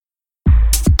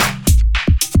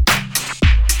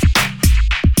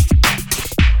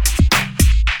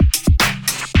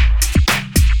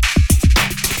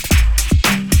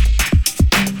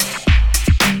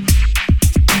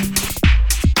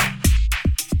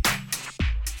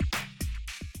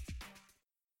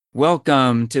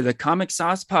Welcome to the Comic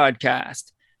Sauce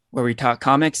Podcast, where we talk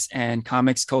comics and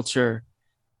comics culture.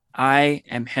 I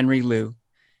am Henry Liu,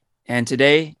 and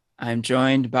today I'm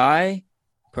joined by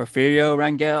Porfirio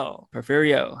Rangel.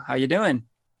 Porfirio, how you doing?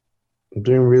 I'm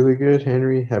doing really good,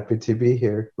 Henry. Happy to be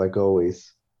here, like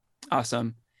always.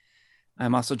 Awesome.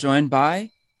 I'm also joined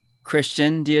by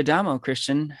Christian Diadamo.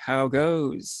 Christian, how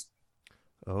goes?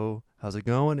 Oh, how's it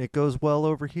going? It goes well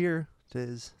over here.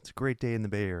 It's a great day in the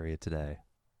Bay Area today.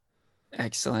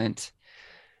 Excellent.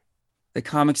 The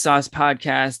Comic Sauce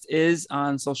Podcast is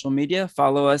on social media.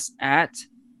 Follow us at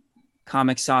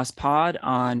Comic Sauce Pod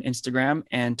on Instagram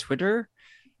and Twitter.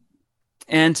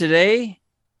 And today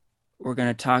we're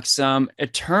going to talk some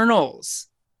Eternals,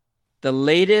 the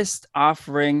latest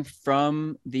offering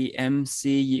from the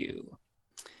MCU,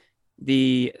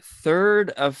 the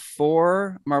third of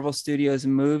four Marvel Studios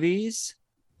movies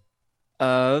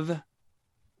of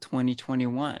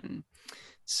 2021.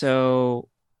 So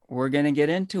we're going to get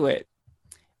into it.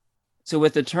 So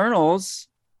with Eternals,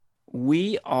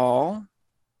 we all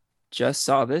just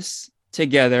saw this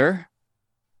together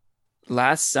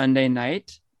last Sunday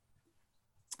night.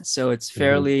 So it's hmm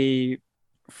fairly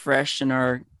fresh in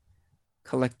our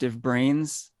collective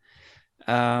brains.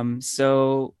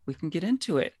 So we can get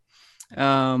into it.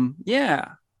 Yeah,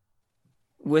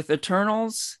 with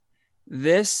Eternals,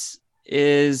 this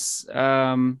is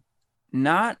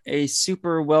not a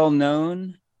super well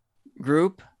known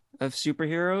group of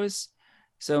superheroes.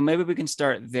 So maybe we can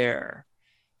start there.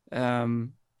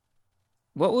 Um,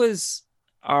 what was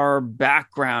our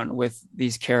background with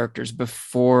these characters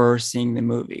before seeing the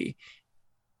movie?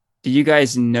 Did you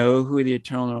guys know who the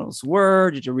Eternals were?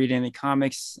 Did you read any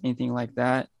comics, anything like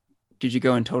that? Did you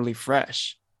go in totally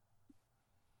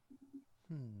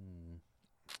Hmm.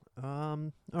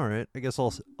 All right. I guess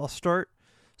I'll start.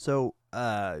 So,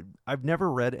 I've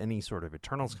never read any sort of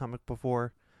Eternals comic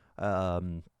before.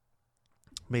 Um,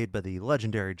 Made by the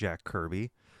legendary Jack Kirby.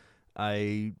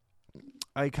 I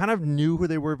I kind of knew who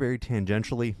they were very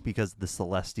tangentially because the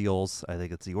Celestials. I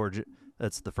think it's the origin.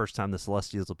 That's the first time the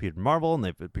Celestials appeared in Marvel, and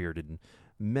they've appeared in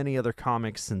many other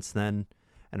comics since then,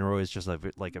 and are always just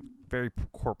like a very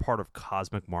core part of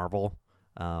cosmic Marvel.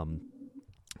 Um,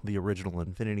 the original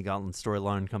Infinity Gauntlet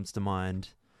storyline comes to mind,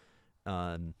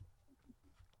 um,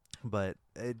 but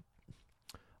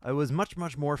I was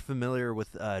much more familiar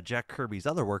with Jack Kirby's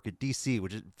other work at DC,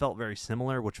 which felt very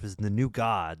similar, which was the New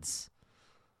Gods,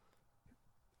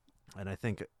 and I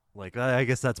think I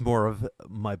guess that's more of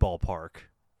my ballpark.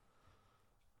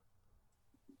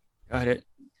 Got it.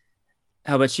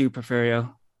 How about you,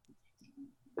 Porfirio?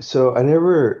 So I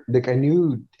never I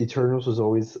knew Eternals was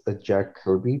always a Jack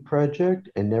Kirby project.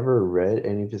 I never read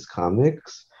any of his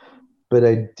comics, but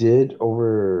I did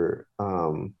over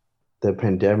the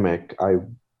pandemic. I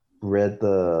read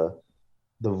the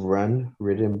run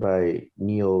written by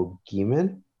Neil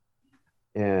Gaiman,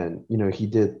 and he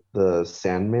did the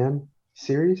Sandman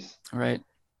series, All right.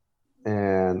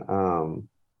 and I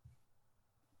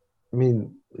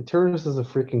mean, Eternals is a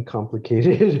freaking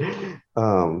complicated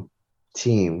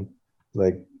team.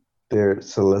 Like they're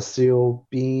celestial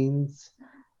beings,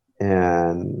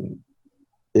 and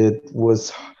it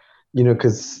was,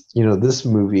 because this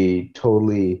movie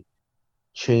totally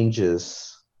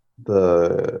changes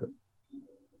the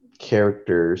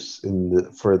characters in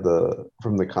the for the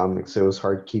from the comics. So it was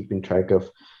hard keeping track of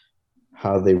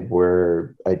how they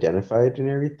were identified and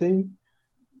everything.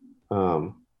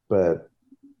 But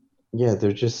yeah,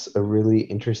 they're just a really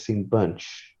interesting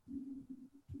bunch.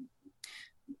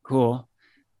 Cool.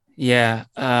 Yeah.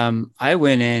 I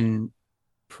went in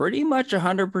pretty much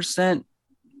 100%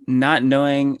 not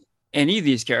knowing any of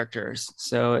these characters.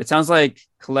 So it sounds like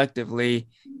collectively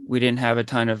we didn't have a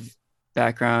ton of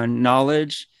background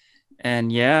knowledge. And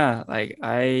yeah, like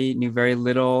I knew very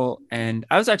little. And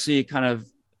I was actually kind of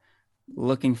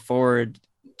looking forward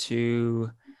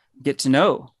to get to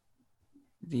know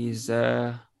these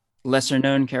lesser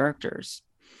known characters.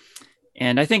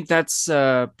 And I think that's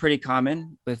pretty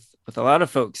common with a lot of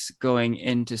folks going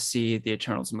in to see the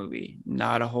Eternals movie.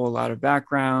 Not a whole lot of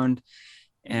background,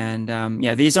 and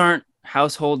yeah, these aren't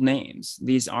household names.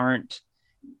 These aren't,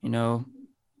 you know,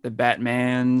 the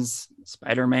Batmans,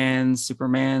 Spider-Mans,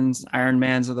 Supermans, Iron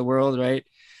Mans of the world, right?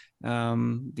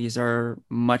 These are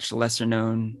much lesser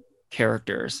known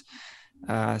characters.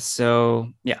 So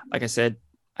yeah, like I said,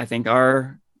 I think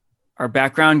our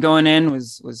background going in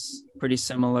was pretty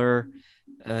similar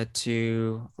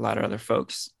to a lot of other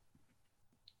folks.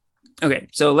 Okay,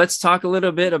 so let's talk a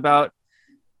little bit about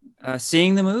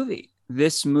seeing the movie.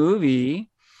 This movie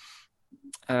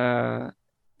uh,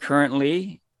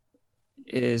 currently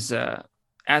is at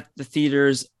the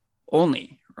theaters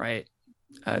only, right?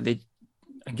 They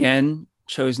again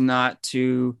chose not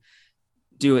to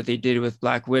do what they did with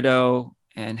Black Widow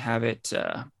and have it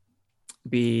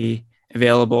be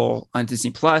available on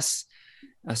Disney Plus.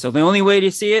 So the only way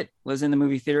to see it was in the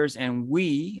movie theaters, and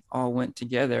we all went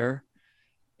together.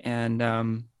 And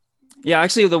yeah,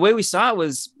 actually, the way we saw it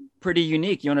was pretty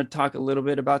unique. You want to talk a little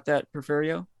bit about that,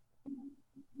 Porfirio?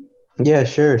 Yeah,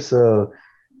 sure. So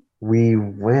we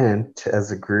went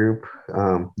as a group,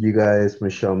 you guys,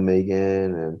 Michelle,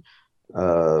 Megan, and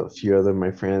a few other of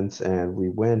my friends, and we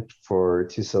went for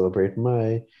to celebrate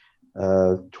my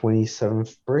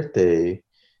 27th birthday.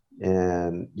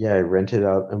 And yeah, I rented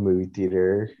out a movie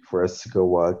theater for us to go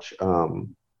watch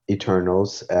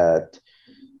Eternals at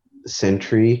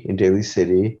Century in Daly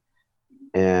City.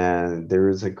 And there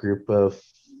was a group of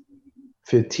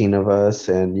 15 of us,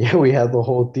 and yeah, we had the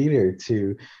whole theater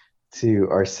to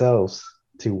ourselves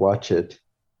to watch it.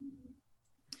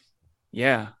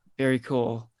 Yeah, very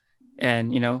cool.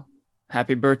 And,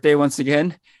 happy birthday once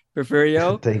again,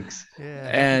 Porfirio. Thanks. Yeah,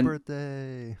 happy And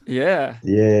birthday. yeah,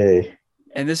 Yay.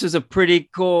 and this was a pretty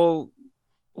cool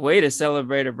way to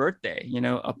celebrate a birthday,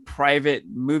 a private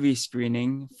movie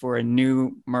screening for a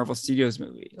new Marvel Studios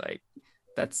movie. Like,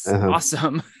 that's Uh-huh.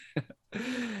 awesome.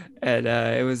 And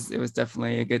it was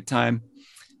definitely a good time.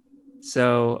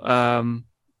 So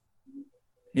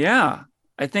yeah,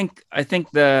 I think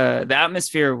the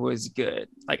atmosphere was good.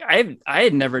 Like I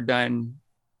had never done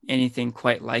anything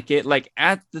quite like it. Like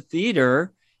at the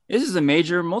theater, this is a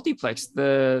major multiplex,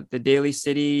 the Daly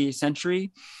City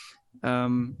Century.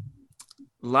 Um,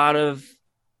 a lot of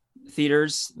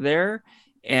theaters there,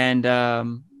 and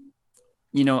on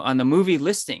the movie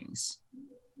listings,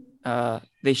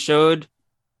 they showed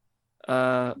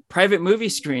private movie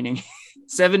screening,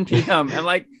 7 p.m. I'm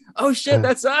like, oh shit,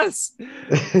 that's us.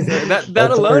 So that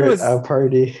That's alone a was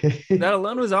party. that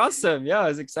alone was awesome. Yeah, it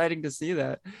was exciting to see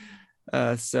that.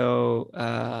 So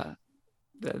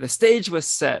the stage was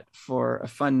set for a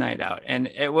fun night out, and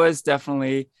it was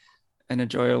definitely an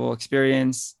enjoyable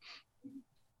experience.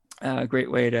 A great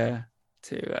way to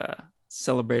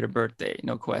celebrate a birthday,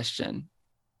 no question.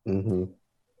 Hmm.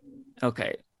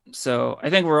 Okay, so I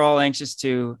think we're all anxious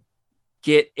to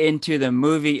get into the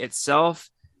movie itself,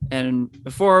 and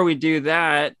before we do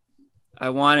that, I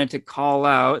wanted to call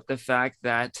out the fact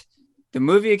that the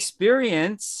movie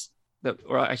experience,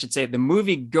 or I should say, the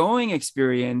movie going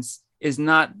experience is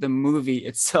not the movie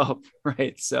itself,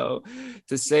 right? So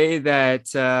to say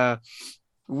that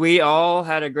we all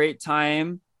had a great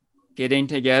time getting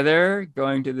together,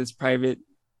 going to this private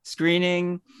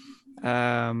screening,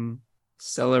 um,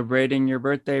 celebrating your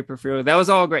birthday, Porfirio, that was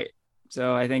all great.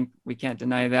 So I think we can't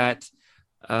deny that.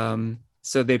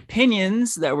 So the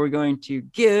opinions that we're going to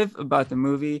give about the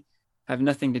movie have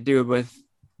nothing to do with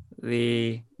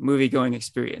the movie going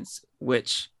experience,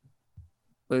 which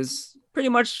was pretty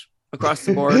much across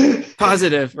the board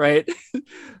positive, right?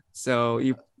 So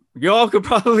you all could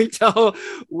probably tell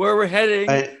where we're heading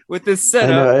I with this I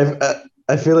know. setup.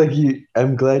 I feel like you.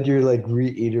 I'm glad you're like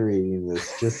reiterating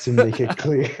this just to make it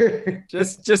clear,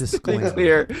 just to be Disclaimer.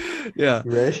 clear, yeah.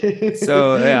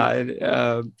 So right?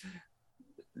 yeah,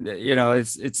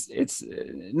 it's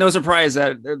no surprise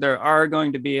that there are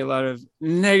going to be a lot of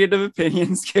negative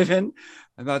opinions given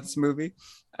about this movie,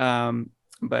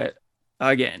 but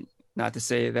again, not to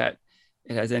say that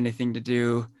it has anything to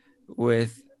do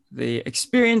with the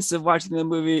experience of watching the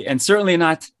movie, and certainly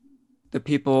not the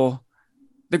people,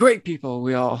 the great people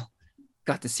we all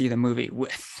got to see the movie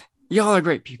with. Y'all are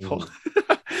great people.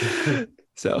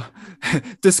 So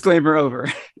disclaimer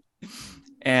over.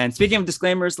 And speaking of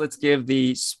disclaimers, let's give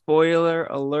the spoiler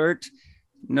alert.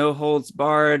 No holds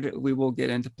barred. We will get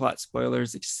into plot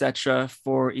spoilers, etc.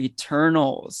 for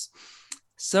Eternals.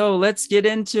 So let's get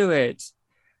into it.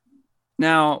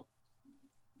 Now,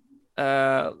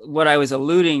 what I was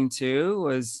alluding to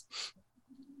was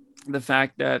the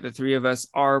fact that the three of us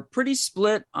are pretty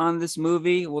split on this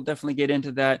movie. We'll definitely get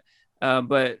into that.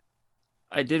 But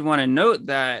I did want to note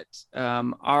that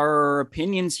our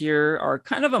opinions here are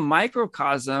kind of a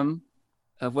microcosm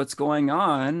of what's going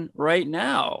on right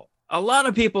now. A lot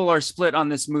of people are split on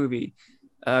this movie.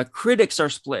 Critics are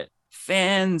split.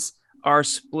 Fans are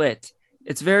split.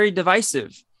 It's very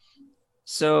divisive.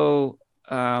 So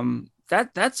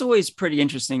that's always pretty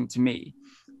interesting to me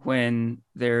when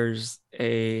there's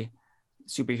a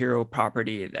superhero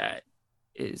property that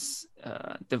is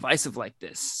divisive like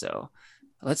this. So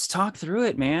let's talk through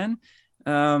it, man.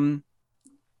 Um,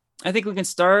 I think we can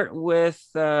start with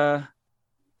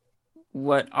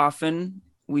what often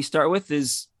we start with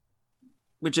is,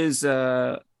 which is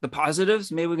the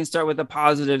positives. Maybe we can start with the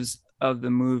positives of the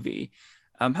movie.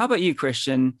 How about you,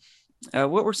 Christian?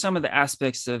 What were some of the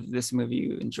aspects of this movie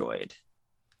you enjoyed?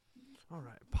 All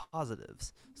right,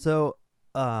 positives. So,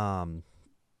 um,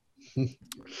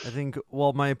 I think,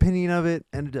 well, my opinion of it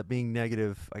ended up being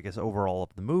negative, I guess, overall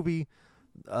of the movie.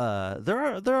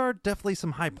 There are definitely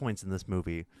some high points in this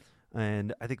movie,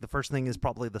 and I think the first thing is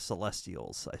probably the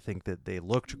Celestials. I think that they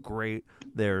looked great.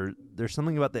 There's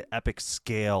something about the epic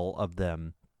scale of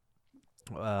them.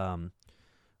 Um,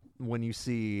 when you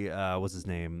see what's his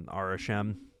name,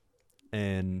 Arashem,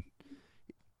 and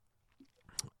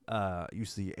you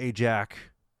see Ajak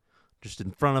just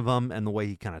in front of him, and the way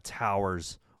he kind of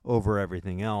towers over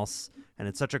everything else, and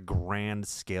it's such a grand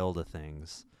scale to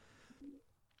things.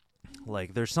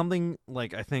 Like there's something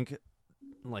like I think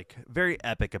like very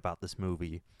epic about this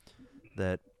movie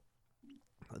that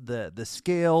the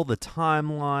scale, the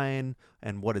timeline,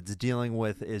 and what it's dealing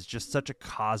with is just such a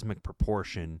cosmic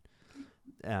proportion.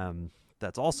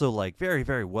 That's also like very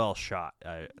very well shot.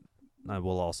 I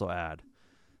will also add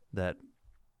that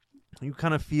you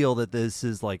kind of feel that this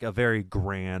is like a very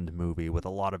grand movie with a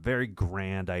lot of very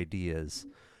grand ideas.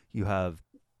 You have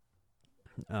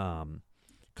um,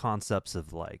 concepts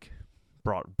of like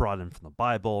brought in from the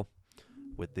Bible,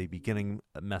 with the beginning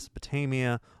of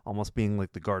Mesopotamia almost being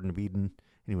like the Garden of Eden,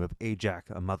 and you have Ajak,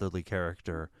 a motherly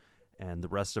character, and the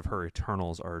rest of her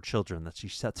Eternals are her children that she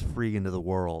sets free into the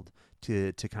world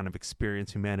to kind of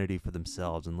experience humanity for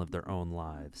themselves and live their own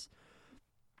lives.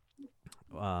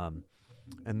 Um,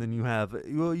 and then you have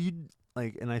you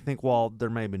like, and I think while there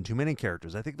may have been too many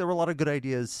characters, I think there were a lot of good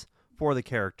ideas for the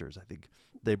characters. I think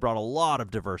they brought a lot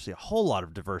of diversity, a whole lot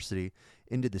of diversity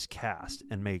into this cast,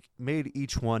 and made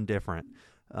each one different.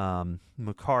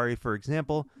 Makari, for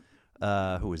example,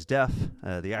 who is deaf,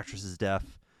 the actress is deaf.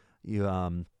 You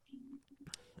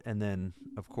and then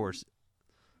of course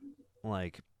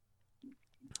like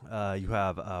you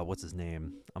have what's his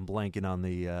name? I'm blanking on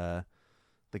the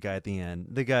guy at the end.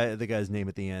 The guy's name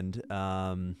at the end.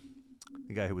 The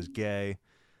guy who was gay.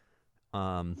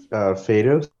 Um,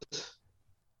 Phaedos,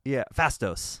 yeah,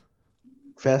 Fastos.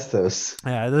 Fastos.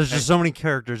 Yeah, there's Okay. just so many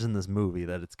characters in this movie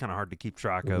that it's kind of hard to keep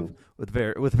track of Mhm.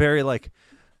 with very like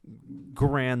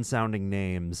grand sounding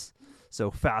names.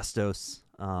 So Fastos,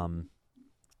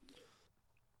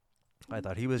 I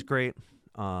thought he was great.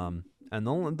 And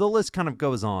the list kind of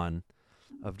goes on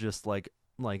of just like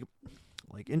like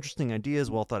interesting ideas,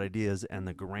 well thought ideas, and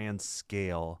the grand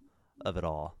scale of it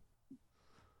all.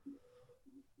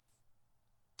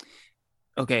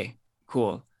 Okay,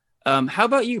 cool. How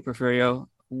about you, Porfirio?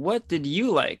 What did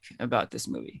you like about this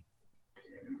movie?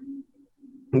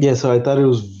 Yeah, so I thought it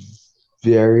was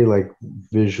very like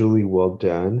visually well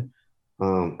done.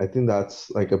 I think that's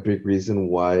like a big reason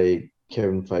why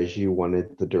Kevin Feige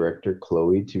wanted the director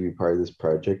Chloe to be part of this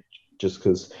project, just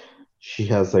because she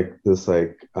has like this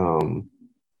like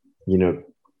you know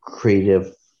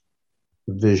creative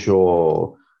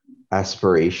visual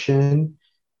aspiration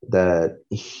that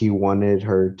he wanted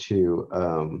her to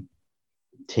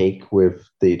take with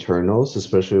the Eternals,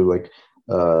 especially like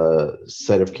a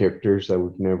set of characters that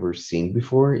we've never seen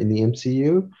before in the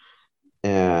MCU.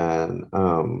 And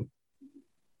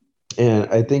and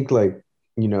I think like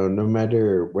no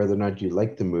matter whether or not you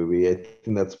like the movie, I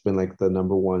think that's been like the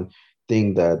number one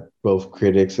thing that both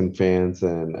critics and fans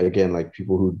and again like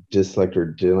people who disliked or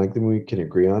didn't like the movie can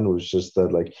agree on was just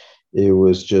that like it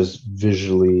was just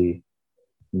visually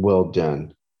well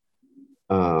done.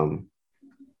 Um,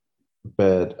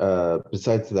 but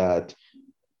besides that,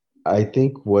 I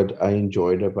think what I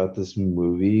enjoyed about this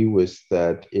movie was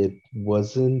that it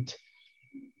wasn't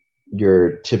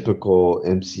your typical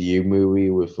MCU movie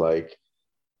with like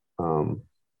um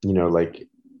like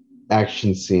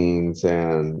action scenes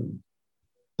and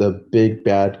the big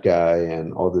bad guy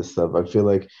and all this stuff. I feel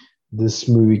like this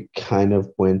movie kind of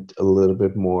went a little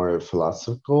bit more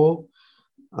philosophical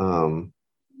um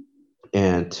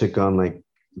and took on like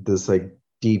this like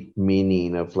deep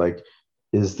meaning of like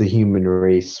is the human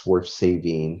race worth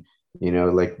saving?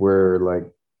 Like we're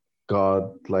like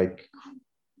god like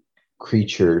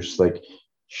creatures, like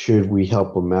should we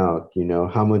help them out?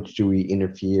 How much do we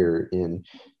interfere in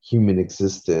human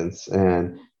existence?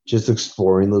 And just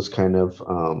exploring those kind of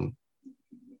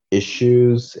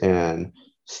issues and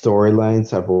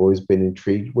storylines I've always been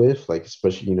intrigued with, like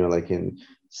especially like in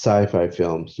sci-fi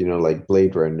films, like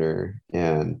Blade Runner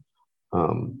and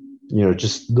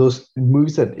just those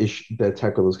movies that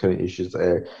tackle those kind of issues.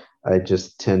 I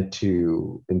just tend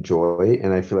to enjoy,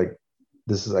 and I feel like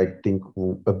this is, I think,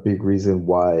 a big reason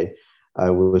why I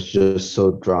was just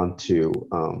so drawn to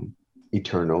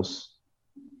Eternals.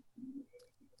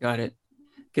 Got it.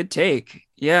 Good take.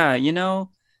 Yeah,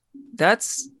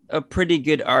 that's a pretty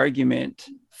good argument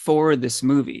for this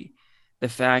movie. The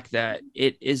fact that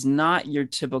it is not your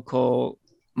typical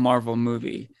Marvel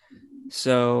movie.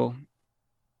 So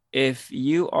if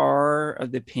you are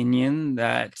of the opinion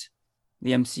that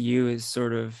the MCU is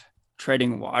sort of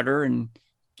treading water and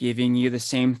giving you the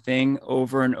same thing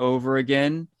over and over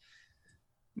again,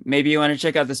 maybe you want to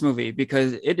check out this movie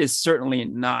because it is certainly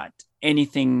not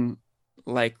anything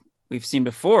like we've seen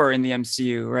before in the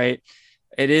MCU, right?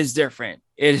 It is different.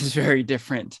 It is very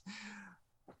different.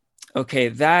 Okay,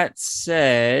 that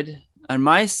said, on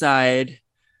my side,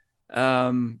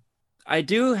 um, I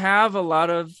do have a lot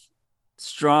of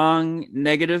strong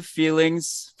negative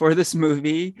feelings for this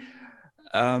movie.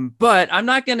 But I'm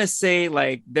not gonna say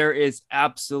like there is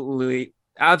absolutely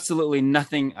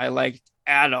nothing I liked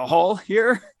at all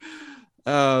here.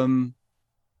 Um,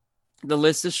 the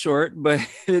list is short, but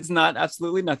it's not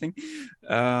absolutely nothing.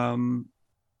 Um,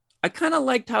 I kind of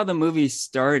liked how the movie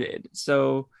started.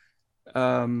 So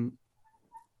um,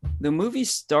 the movie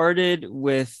started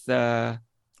with the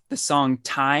song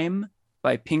 "Time"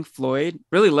 by Pink Floyd.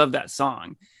 Really love that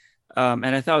song, and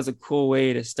I thought it was a cool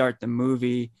way to start the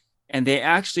movie. And they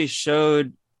actually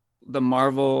showed the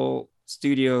Marvel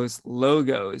Studios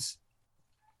logos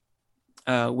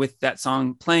with that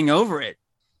song playing over it,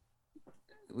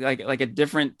 like a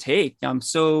different take. I'm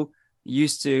so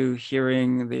used to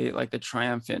hearing the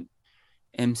triumphant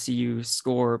MCU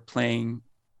score playing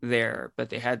there, but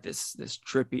they had this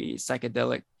trippy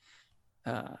psychedelic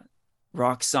uh,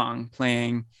 rock song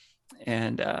playing,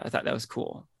 and I thought that was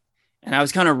cool. And I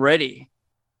was kind of ready.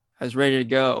 I was ready to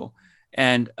go.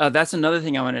 And that's another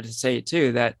thing I wanted to say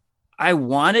too, that I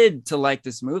wanted to like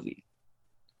this movie.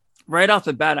 Right off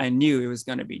the bat, I knew it was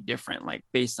going to be different, like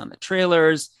based on the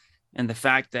trailers and the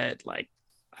fact that like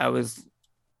I was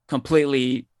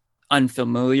completely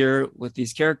unfamiliar with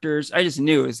these characters. I just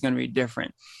knew it was going to be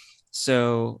different.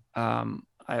 So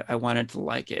I wanted to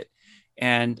like it.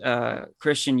 And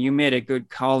Christian, you made a good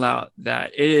call out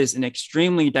that it is an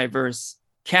extremely diverse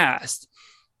cast.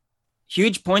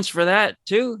 Huge points for that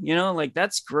too. You know, like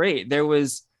that's great. There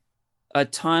was a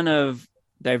ton of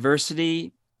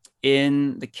diversity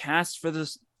in the cast for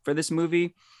this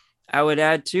movie. I would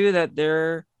add too that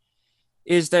there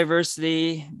is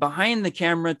diversity behind the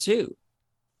camera too.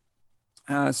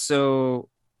 So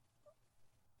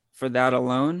for that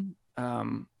alone,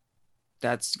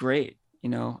 that's great. You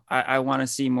know, I want to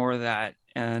see more of that,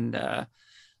 and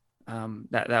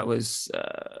that was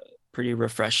pretty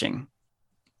refreshing.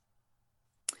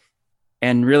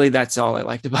 And really, that's all I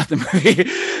liked about the movie.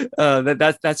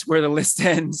 That's where the list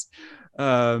ends.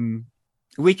 Um,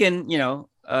 we can,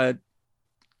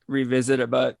 revisit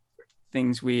about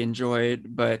things we enjoyed,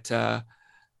 but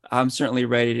I'm certainly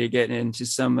ready to get into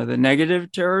some of the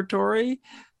negative territory.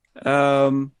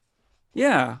 Um,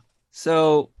 yeah,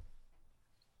 so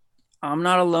I'm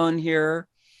not alone here.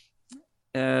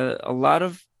 A lot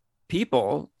of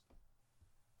people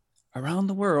around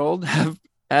the world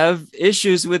have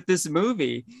issues with this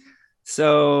movie.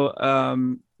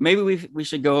 So maybe we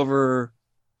should go over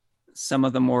some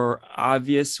of the more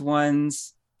obvious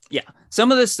ones. Yeah,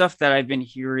 some of the stuff that I've been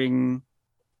hearing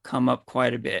come up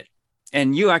quite a bit.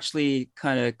 And you actually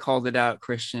kind of called it out,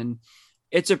 Christian.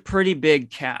 It's a pretty big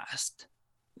cast.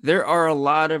 There are a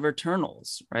lot of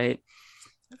Eternals, right?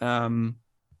 Um,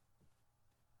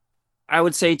 I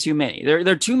would say too many. There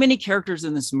are too many characters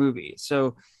in this movie.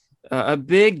 So a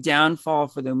big downfall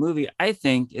for the movie, I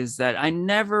think, is that I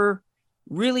never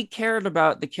really cared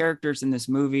about the characters in this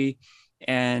movie.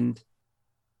 And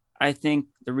I think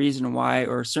the reason why,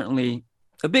 or certainly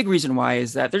a big reason why,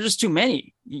 is that there's just too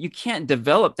many. You can't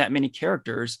develop that many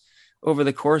characters over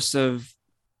the course of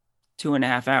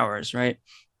 2.5 hours, right?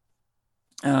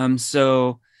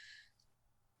 So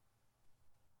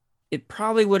it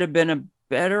probably would have been a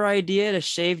better idea to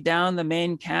shave down the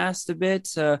main cast a bit.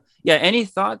 Yeah, any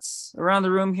thoughts around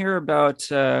the room here about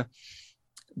the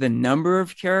number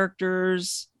of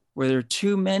characters? Were there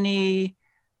too many?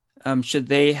 Should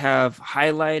they have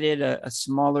highlighted a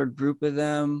smaller group of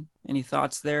them? Any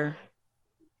thoughts there?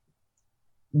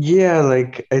 Yeah,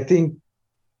 like I think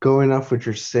going off what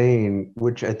you're saying,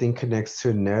 which I think connects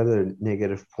to another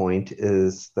negative point,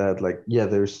 is that like, yeah,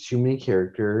 there's too many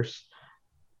characters.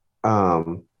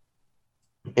 Um,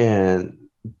 and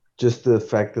just the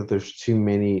fact that there's too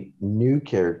many new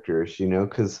characters,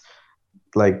 because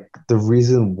like the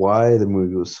reason why the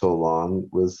movie was so long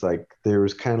was like there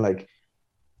was kind of like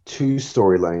two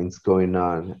storylines going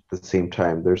on at the same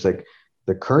time. There's like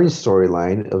the current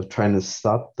storyline of trying to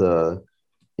stop the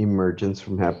emergence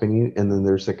from happening, and then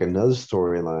there's like another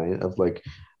storyline of like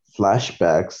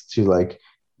flashbacks to like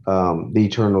the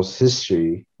Eternals'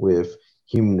 history with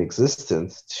human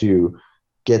existence to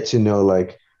get to know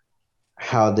like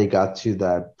how they got to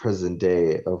that present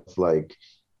day of like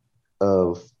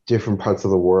of different parts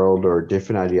of the world or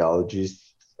different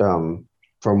ideologies from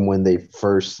when they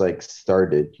first like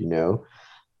started, you know?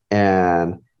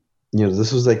 And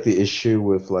this was like the issue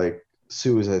with like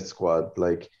Suicide Squad.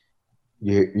 Like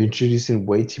you're introducing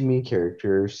way too many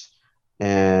characters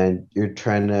and you're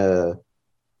trying to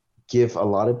give a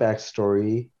lot of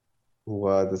backstory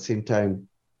while at the same time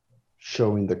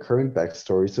showing the current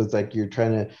backstory. So it's like you're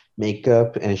trying to make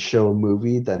up and show a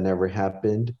movie that never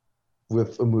happened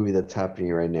with a movie that's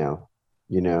happening right now,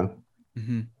 you know?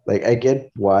 Mm-hmm. Like I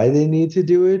get why they need to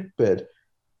do it, but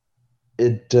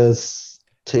it does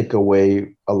take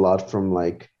away a lot from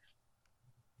like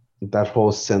that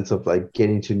whole sense of like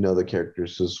getting to know the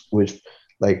characters, which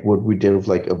like what we did with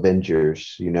like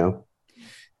Avengers, you know?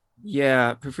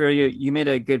 Yeah, Porfirio, you made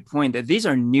a good point that these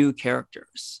are new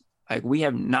characters. Like we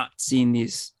have not seen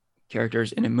these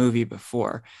characters in a movie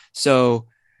before. So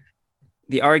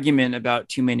the argument about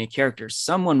too many characters,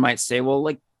 someone might say, well,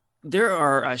 like there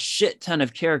are a shit ton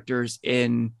of characters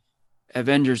in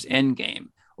Avengers Endgame.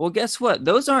 Well, guess what?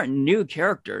 Those aren't new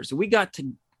characters. We got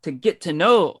to get to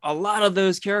know a lot of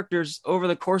those characters over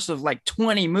the course of like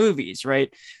 20 movies,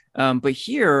 right? But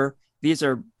here, these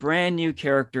are brand new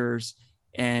characters,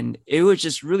 and it was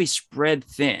just really spread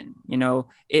thin.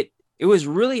 It was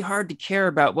really hard to care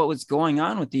about what was going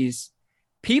on with these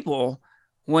people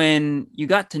when you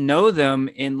got to know them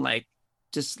in like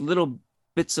just little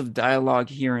bits of dialogue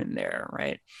here and there,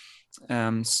 right?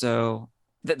 So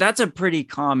that's a pretty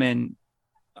common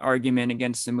argument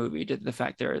against the movie, to the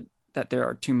fact that there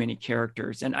are too many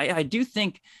characters, and I do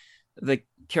think the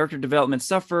character development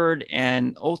suffered,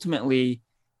 and ultimately,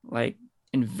 like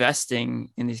investing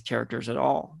in these characters at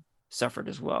all suffered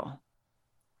as well.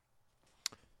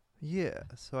 Yeah,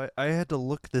 so I had to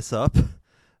look this up.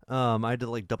 I had to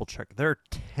like double check. There are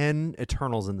 10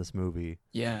 Eternals in this movie.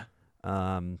 Yeah.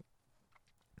 Um,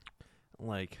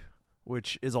 like,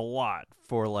 which is a lot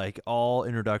for like all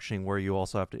introduction, where you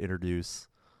also have to introduce,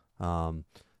 um,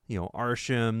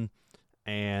 Arsham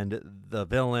and the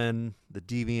villain, the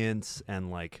deviants,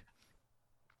 and like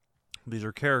these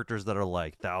are characters that are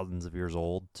like thousands of years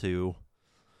old too.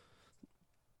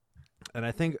 And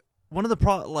I think one of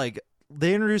the like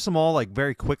they introduce them all like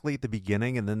very quickly at the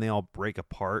beginning, and then they all break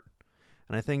apart.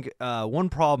 And I think one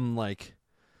problem like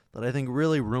that I think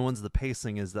really ruins the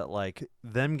pacing is that like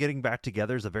them getting back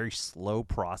together is a very slow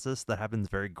process that happens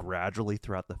very gradually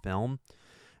throughout the film.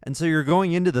 And so you're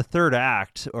going into the third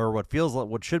act, or what feels like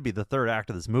what should be the third act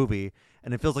of this movie,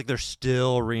 and it feels like they're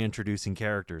still reintroducing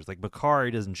characters. Like Bakari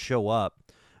doesn't show up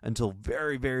until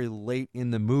very, very late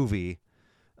in the movie.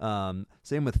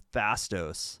 Same with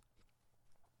Fastos.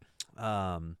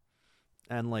 Um,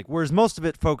 and like, whereas most of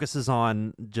it focuses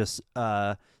on just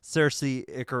Cersei,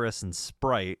 Icarus, and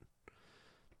Sprite.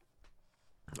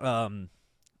 Um,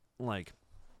 like,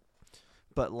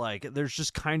 but like, there's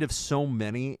just kind of so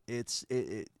many. It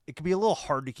can be a little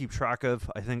hard to keep track of.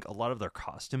 I think a lot of their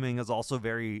costuming is also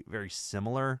very, very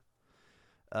similar.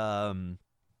 Um,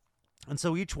 and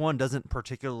so each one doesn't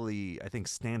particularly, I think,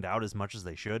 stand out as much as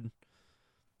they should.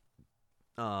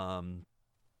 Um,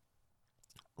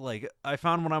 like I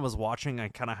found when I was watching, I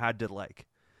kind of had to like,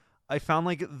 I found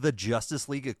like the Justice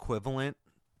League equivalent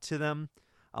to them.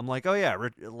 I'm like, oh yeah,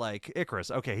 like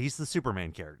Icarus. Okay, he's the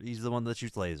Superman character. He's the one that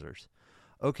shoots lasers.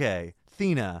 Okay,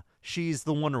 Thena, she's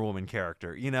the Wonder Woman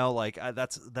character. Like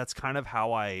that's kind of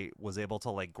how I was able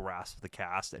to like grasp the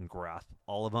cast and grasp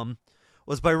all of them,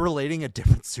 was by relating a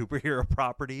different superhero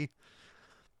property.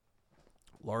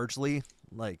 Largely,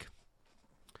 like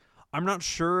I'm not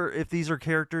sure if these are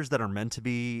characters that are meant to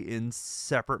be in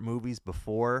separate movies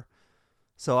before.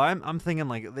 So I'm thinking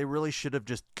like they really should have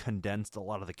just condensed a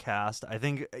lot of the cast. I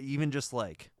think even just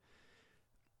like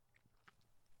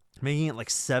making it like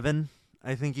 7,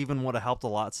 I think even would have helped a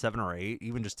lot. 7 or 8,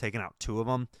 even just taking out 2 of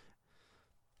them,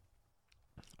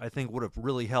 I think would have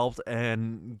really helped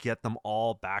and get them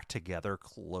all back together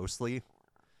closely.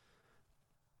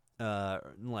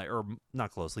 Like, or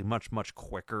not closely, much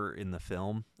quicker in the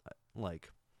film. Like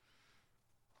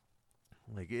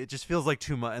it just feels like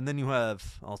too much. And then you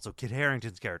have also Kit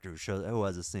Harington's character who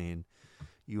has a scene.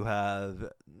 You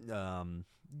have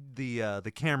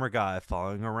the camera guy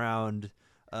following around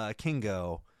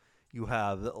Kingo. You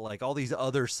have like all these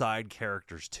other side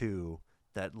characters too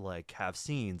that like have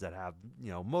scenes, that have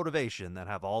motivation, that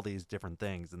have all these different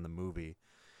things in the movie.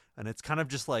 And it's kind of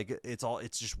just like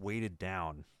it's just weighted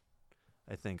down,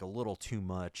 I think, a little too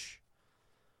much.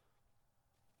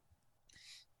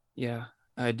 Yeah,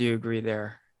 I do agree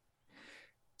there.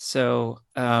 So,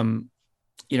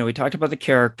 we talked about the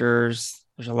characters.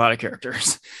 There's a lot of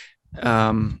characters,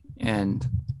 and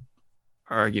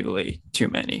arguably too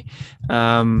many.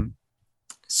 Um,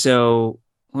 so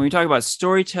when we talk about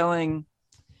storytelling,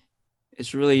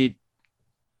 it's really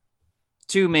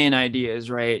two main ideas,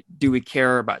 right? Do we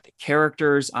care about the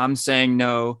characters? I'm saying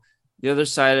no. The other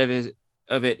side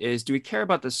of it is, do we care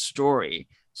about the story?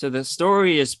 So the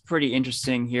story is pretty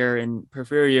interesting here. In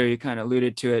Porfirio, you kind of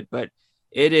alluded to it, but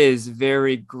it is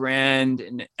very grand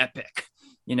and epic.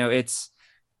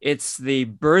 It's the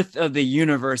birth of the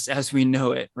universe as we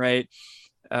know it, right?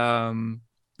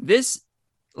 This,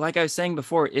 like I was saying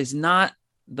before, is not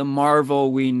the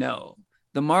Marvel we know.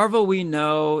 The Marvel we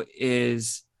know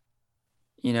is,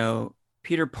 you know,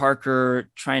 Peter Parker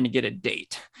trying to get a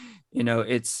date.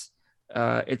 It's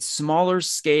smaller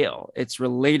scale. It's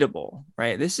relatable,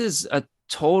 right? This is a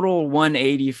total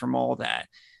 180 from all that.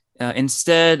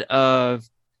 Instead of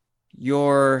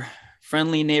your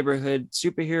friendly neighborhood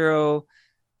superhero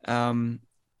um,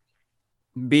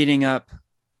 beating up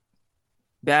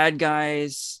bad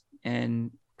guys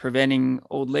and preventing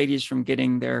old ladies from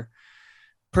getting their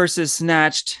purses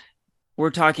snatched, we're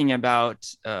talking about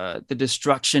the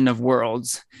destruction of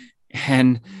worlds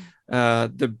and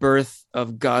the birth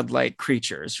of godlike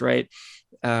creatures, right?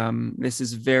 This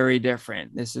is very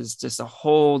different. This is just a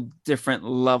whole different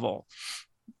level.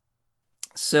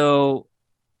 So,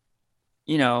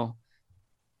 you know,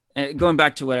 going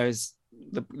back to what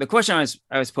the question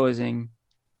I was posing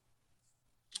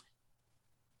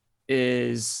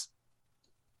is,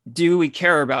 do we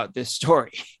care about this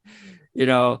story? you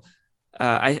know,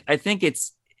 I think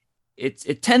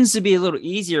it tends to be a little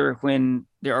easier when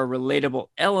there are relatable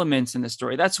elements in the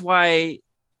story. That's why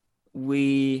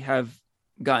we have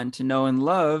gotten to know and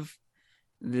love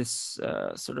this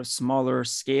sort of smaller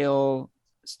scale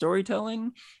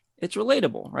storytelling. It's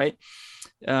relatable, right?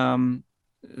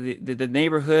 The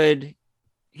neighborhood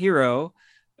hero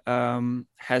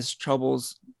has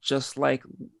troubles just like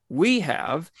we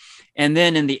have, and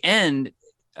then in the end,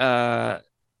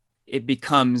 it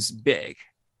becomes big.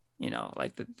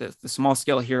 Like the small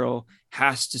scale hero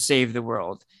has to save the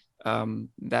world.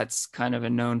 That's kind of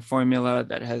a known formula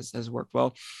that has worked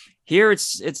well. Here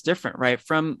it's different, right?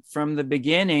 From the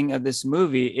beginning of this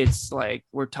movie, it's like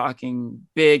we're talking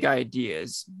big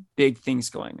ideas, big things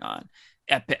going on,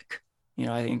 epic.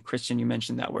 I think Christian, you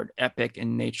mentioned that word, epic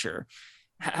in nature.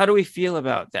 How do we feel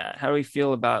about that? How do we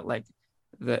feel about like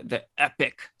the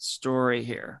epic story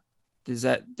here?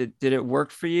 Did it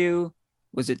work for you?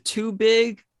 Was it too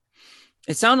big?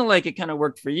 It sounded like it kind of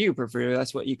worked for you, Porfirio.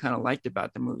 That's what you kind of liked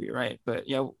about the movie, right? But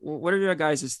yeah, what are your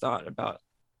guys' thoughts about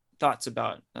like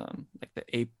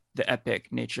the epic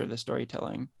nature of the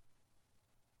storytelling?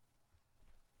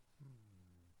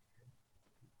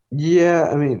 Yeah,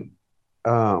 I mean,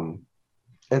 um,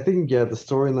 I think yeah, the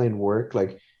storyline worked.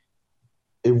 Like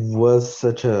it was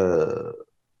such a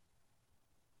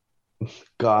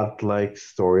godlike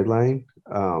storyline.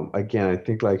 Again, I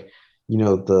think like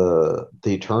the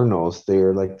Eternals,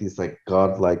 they're like these like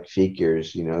godlike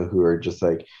figures, who are just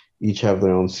like each have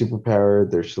their own superpower.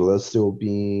 They're celestial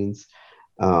beings.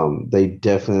 They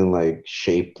definitely like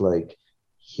shape like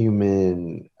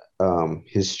human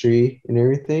history and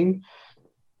everything.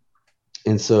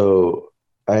 And so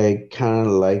I kind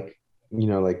of like,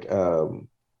 like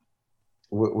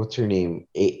what's her name?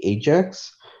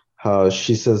 Ajax. How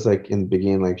she says like in the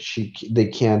beginning, like they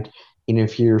can't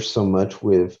interfere so much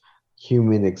with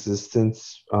human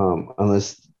existence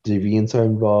unless deviants are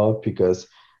involved because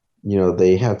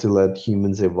they have to let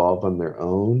humans evolve on their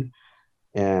own.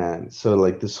 And so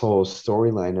like this whole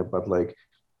storyline about like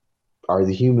are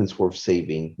the humans worth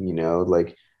saving?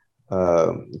 Like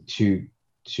to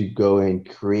go and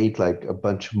create like a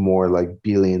bunch more like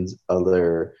billions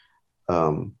other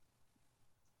um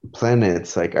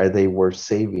planets, like are they worth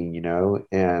saving,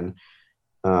 and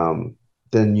um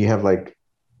then you have like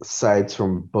sides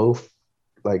from both,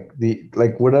 like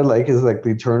what I like is like the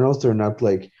Eternals, they're not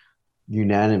like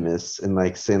unanimous and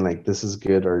like saying like this is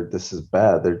good or this is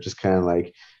bad. They're just kind of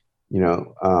like, you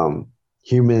know um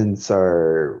humans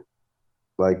are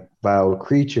like vile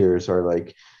creatures, or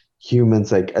like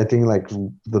humans, like I think like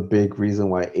the big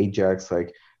reason why Ajax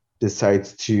like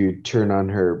decides to turn on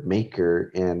her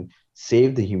maker and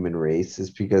save the human race is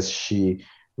because she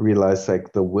realized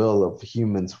like the will of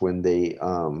humans when they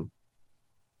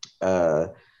uh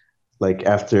like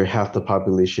after half the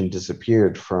population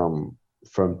disappeared from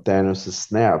Thanos'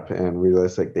 snap, and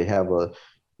realized like they have a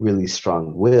really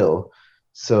strong will.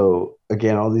 So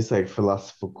again, all these like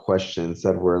philosophical questions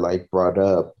that were like brought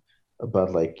up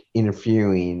about like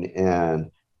interfering and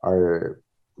are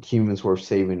humans worth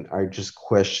saving are just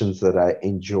questions that I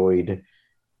enjoyed,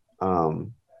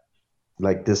 um,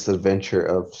 like this adventure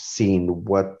of seeing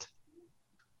what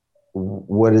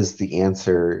is the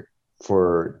answer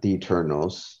for the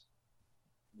Eternals.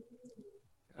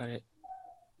 Got it.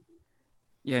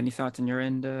 Yeah, any thoughts on your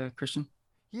end, Christian?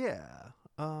 Yeah.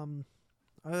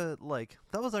 Like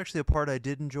that was actually a part I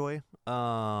did enjoy.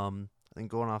 I think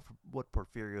going off what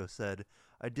Porfirio said,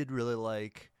 I did really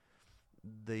like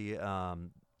the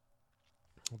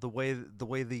the way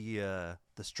the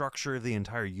structure of the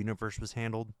entire universe was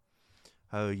handled.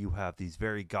 How you have these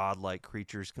very godlike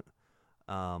creatures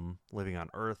living on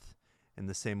Earth in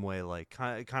the same way, like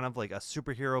kind of like a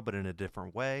superhero, but in a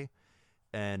different way.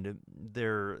 And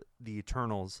they're the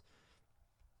Eternals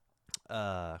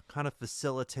kind of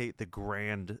facilitate the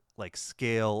grand like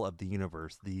scale of the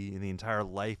universe, the entire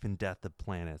life and death of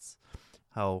planets.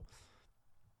 How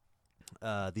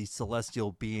these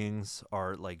celestial beings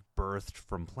are like birthed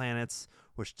from planets,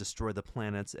 which destroy the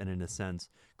planets, and in a sense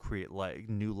create like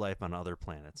new life on other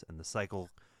planets, and the cycle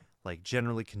like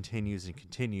generally continues and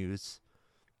continues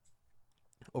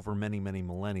over many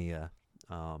millennia.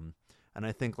 Um, and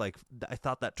I think like I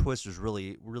thought that twist was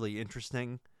really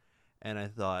interesting, and I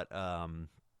thought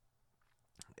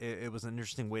it was an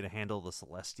interesting way to handle the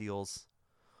Celestials.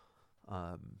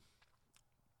 Um,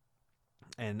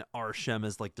 and Arshem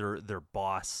is like their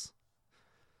boss,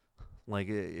 like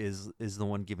is the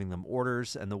one giving them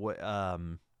orders, and the way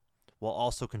while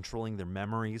also controlling their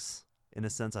memories in a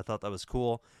sense. I thought that was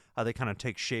cool. How they kind of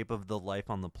take shape of the life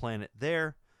on the planet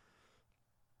there,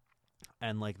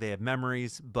 and like they have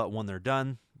memories, but when they're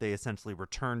done, they essentially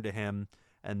return to him,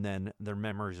 and then their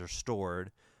memories are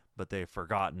stored, but they're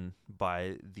forgotten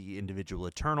by the individual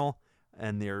Eternal,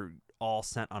 and they're all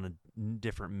sent on a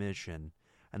different mission.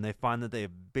 And they find that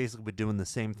they've basically been doing the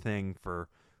same thing for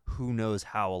who knows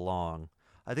how long.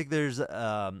 I think I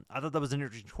thought that was an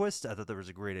interesting twist. I thought there was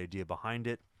a great idea behind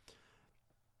it.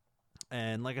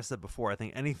 And like I said before, I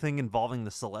think anything involving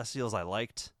the Celestials I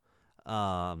liked.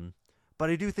 Um, but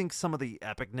I do think some of the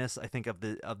epicness, I think of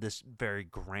this very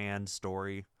grand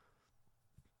story.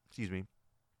 Excuse me.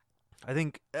 I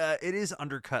think it is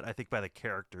undercut. I think by the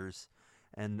characters,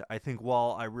 and I think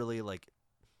while I really like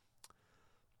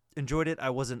enjoyed it, I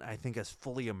wasn't, I think, as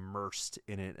fully immersed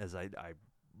in it as I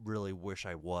really wish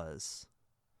I was.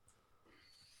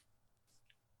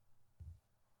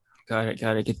 Got it.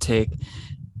 Got it. Good take.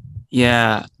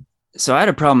 Yeah. So I had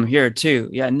a problem here too.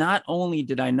 Yeah. Not only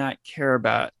did I not care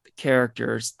about the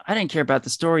characters, I didn't care about the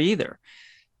story either.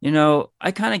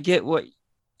 I kind of get what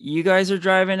you guys are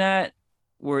driving at,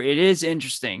 where it is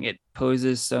interesting. It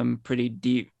poses some pretty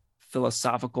deep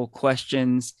philosophical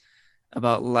questions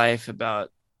about life,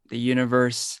 about the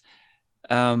universe.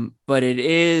 But it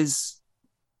is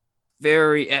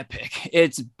very epic.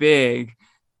 It's big.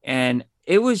 And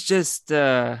it was just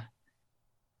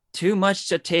too much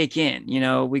to take in.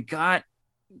 We got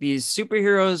these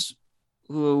superheroes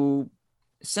who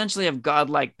essentially have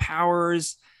godlike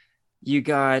powers. You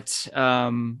got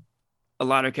a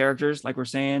lot of characters, like we're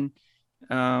saying.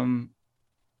 Um,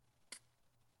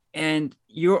 and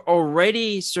you're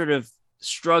already sort of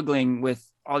struggling with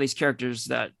all these characters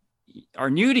that are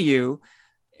new to you.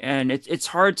 And it's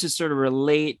hard to sort of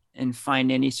relate and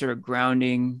find any sort of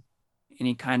grounding,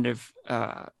 any kind of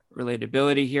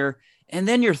relatability here. And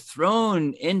then you're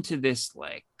thrown into this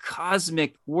like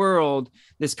cosmic world,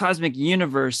 this cosmic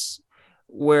universe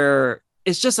where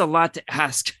it's just a lot to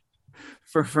ask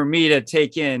for me to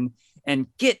take in and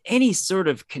get any sort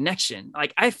of connection.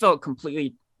 Like I felt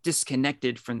completely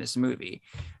disconnected from this movie.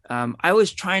 I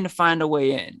was trying to find a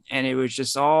way in, and it was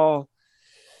just all,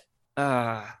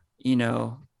 uh, you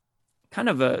know, kind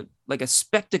of a like a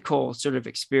spectacle sort of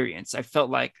experience. I felt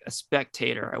like a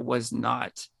spectator. I was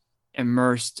not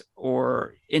immersed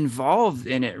or involved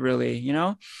in it really.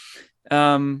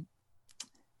 Um,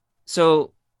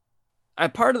 so I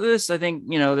part of this, I think,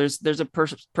 there's a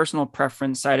personal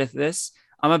preference side of this.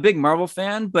 I'm a big Marvel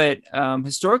fan, but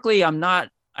historically, I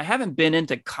haven't been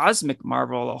into cosmic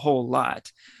Marvel a whole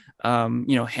lot.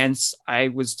 Hence I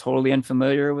was totally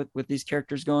unfamiliar with these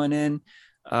characters going in.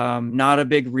 Not a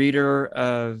big reader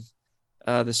of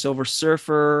the Silver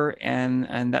Surfer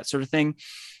and that sort of thing.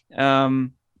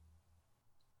 Um,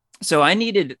 so I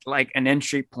needed like an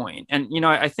entry point. And,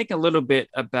 I think a little bit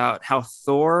about how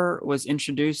Thor was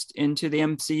introduced into the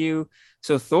MCU.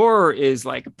 So Thor is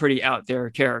like a pretty out there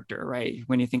character, right?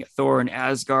 When you think of Thor and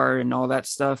Asgard and all that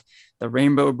stuff, the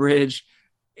Rainbow Bridge,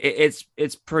 it's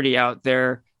pretty out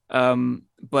there.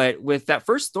 But with that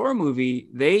first Thor movie,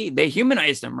 they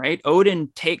humanized him, right?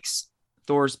 Odin takes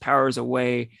Thor's powers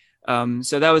away.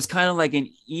 So that was kind of like an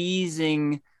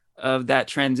easing of that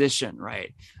transition,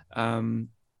 right? Um,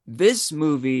 this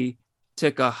movie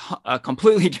took a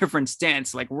completely different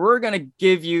stance. Like, we're going to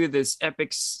give you this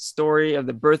epic story of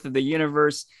the birth of the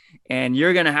universe, and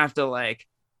you're going to have to, like,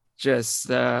 just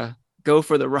go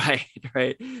for the ride,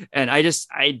 right? And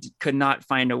I could not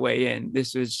find a way in.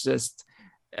 This was just,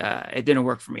 it didn't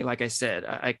work for me. Like I said,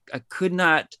 I could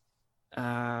not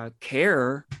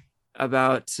care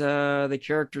about the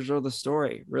characters or the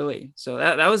story, really. So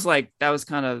that was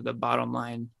kind of the bottom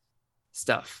line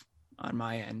stuff on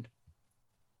my end.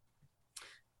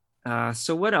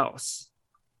 So what else?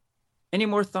 Any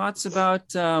more thoughts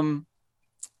about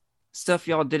stuff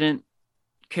y'all didn't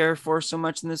care for so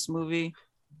much in this movie?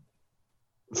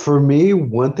 For me,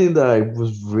 one thing that I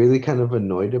was really kind of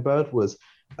annoyed about was,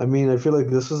 I mean, I feel like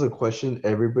this was a question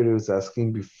everybody was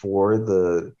asking before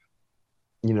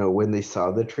when they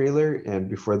saw the trailer and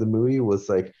before the movie was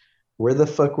like, where the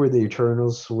fuck were the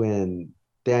Eternals when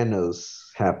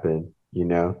Thanos happened, you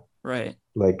know? Right.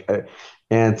 Like,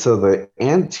 and so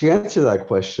and to answer that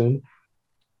question,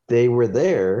 they were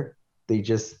there. They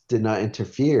just did not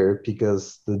interfere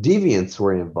because the deviants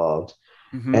were involved.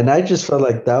 Mm-hmm. And I just felt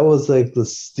like that was like the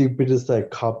stupidest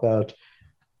like cop out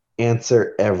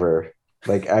answer ever.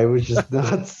 Like I was just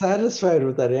not satisfied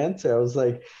with that answer. I was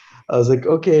like,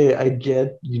 okay, I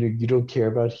get, you don't care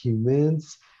about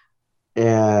humans.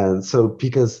 And so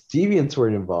because deviants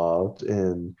weren't involved,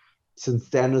 and since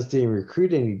Thanos didn't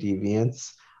recruit any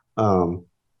deviants, um,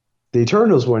 the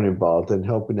Eternals weren't involved in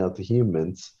helping out the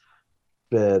humans.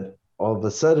 But all of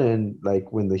a sudden,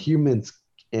 like when the humans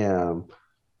um,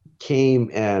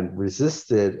 came and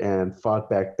resisted and fought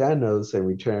back Thanos and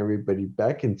returned everybody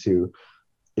back into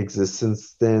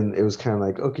existence, then it was kind of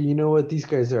like, okay, you know what? These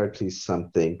guys are actually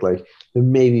something. Like they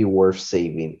may be worth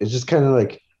saving. It's just kind of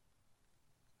like,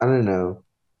 I don't know,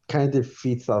 kind of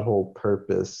defeats that whole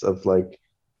purpose of like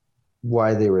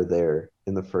why they were there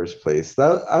in the first place.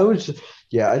 That I was just,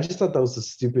 yeah, I just thought that was the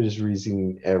stupidest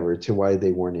reason ever to why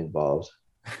they weren't involved.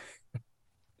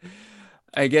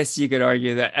 I guess you could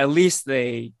argue that at least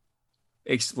they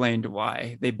explained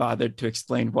why. They bothered to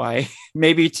explain why.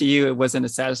 Maybe to you it wasn't a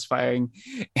satisfying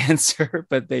answer,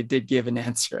 but they did give an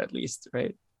answer at least,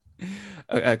 right?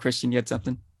 Christian, you had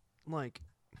something? Like,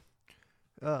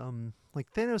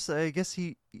 like Thanos, I guess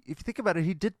if you think about it,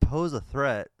 he did pose a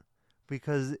threat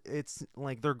because it's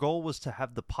like their goal was to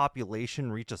have the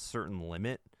population reach a certain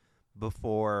limit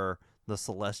before the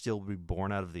Celestial would be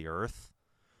born out of the Earth.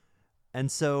 And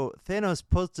so Thanos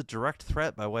posed a direct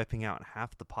threat by wiping out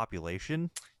half the population.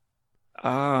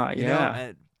 Ah, You know, yeah.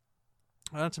 and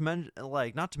not to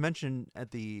mention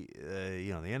at the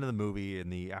the end of the movie in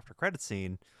the after credit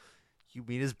scene, you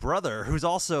meet his brother, who's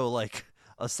also like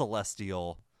a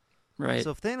Celestial. Right.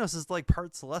 So if Thanos is like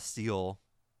part Celestial,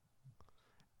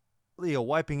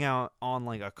 wiping out on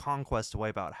like a conquest to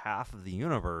wipe out half of the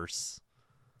universe,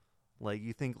 like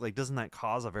you think like doesn't that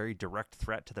cause a very direct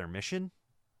threat to their mission?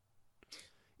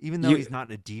 Even though You he's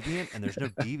not a deviant and there's no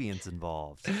deviants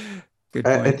involved. good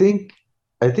I, I point. think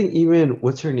I think even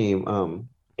what's her name?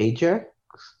 Ajax?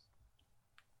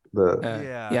 The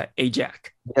Yeah. Yeah,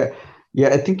 Ajax. Yeah, yeah,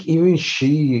 I think even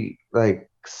she like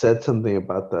said something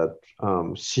about that.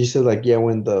 She said like, yeah,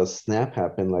 when the snap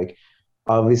happened, like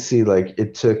obviously like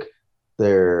it took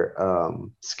their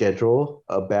schedule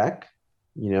back,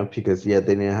 because yeah,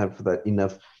 they didn't have that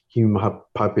enough human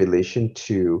population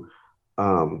to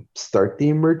start the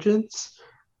emergence.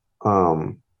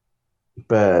 Um,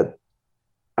 but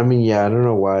I mean, yeah, I don't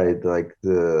know why like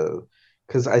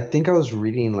because I think I was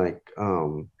reading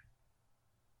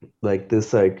like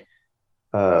this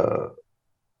uh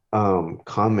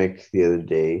comic the other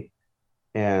day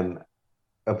and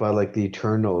about like the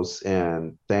Eternals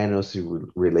and Thanos'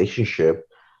 relationship.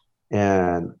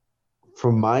 And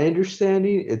from my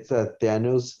understanding, it's that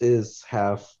Thanos is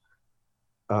half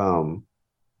um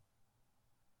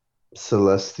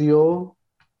celestial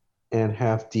and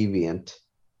half deviant.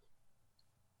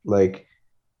 Like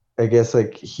I guess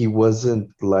like he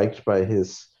wasn't liked by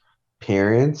his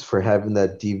parents for having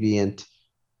that deviant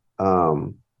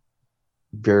um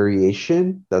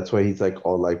variation. That's why he's like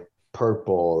all like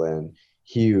purple and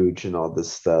huge and all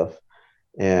this stuff.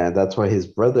 And that's why his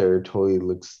brother totally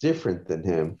looks different than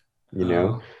him, you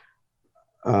know?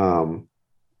 Oh, Um,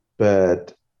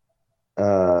 but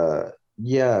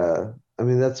yeah, I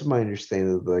mean that's my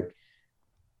understanding of like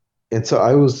and so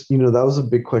I was, that was a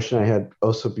big question I had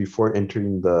also before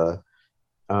entering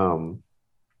um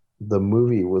the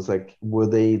movie was like, will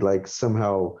they like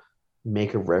somehow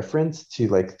make a reference to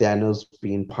like Thanos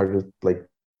being part of like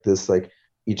this like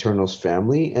Eternals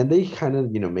family? And they kind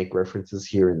of, make references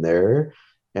here and there.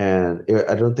 and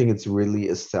I don't think it's really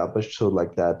established till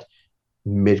like that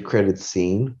mid-credit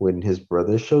scene when his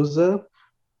brother shows up.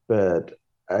 But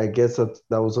I guess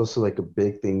that was also like a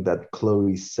big thing that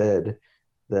Chloe said,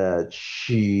 that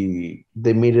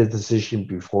they made a decision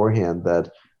beforehand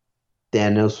that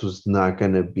Thanos was not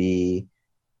gonna be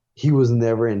he was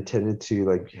never intended to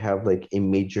like have like a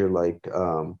major like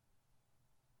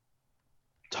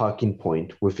talking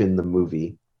point within the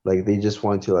movie. Like they just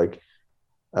want to like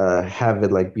have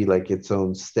it like be like its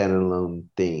own standalone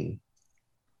thing.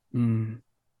 Mm.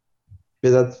 But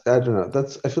that's I don't know.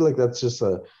 That's I feel like that's just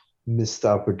a missed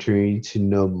opportunity to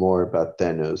know more about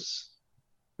Thanos.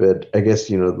 But I guess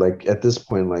like at this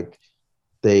point, like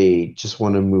they just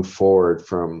want to move forward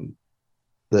from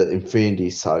the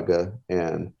Infinity Saga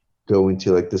and go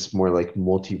into like this more like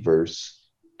multiverse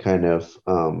kind of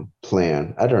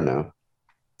plan. I don't know.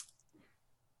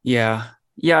 Yeah.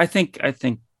 Yeah, I think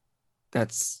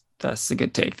that's a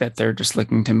good take that they're just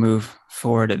looking to move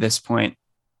forward at this point.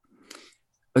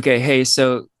 Okay, hey,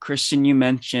 so Christian, you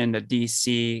mentioned a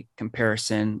DC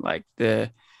comparison, like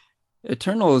the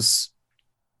Eternals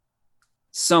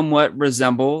somewhat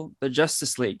resemble the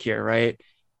Justice League here, right?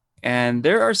 And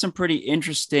there are some pretty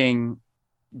interesting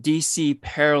DC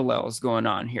parallels going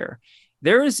on here.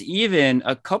 There is even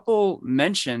a couple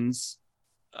mentions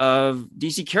of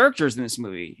DC characters in this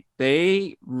movie.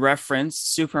 They reference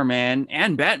Superman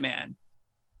and Batman,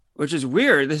 which is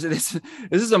weird. This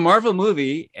is a Marvel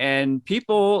movie, and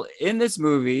people in this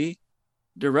movie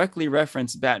directly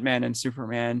reference Batman and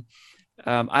Superman.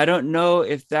 I don't know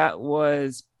if that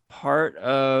was part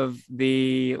of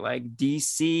the like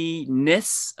DC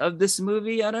ness of this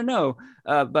movie. I don't know,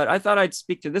 but I thought I'd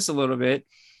speak to this a little bit.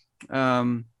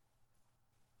 Um,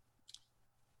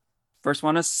 First,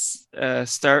 want to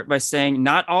start by saying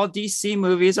not all DC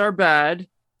movies are bad,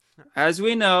 as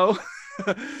we know.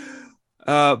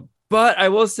 uh, but I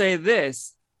will say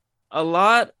this: a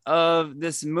lot of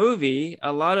this movie,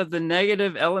 a lot of the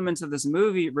negative elements of this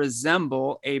movie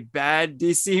resemble a bad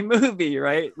DC movie,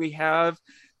 right? We have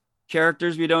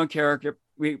characters we don't care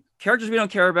we characters we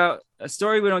don't care about, a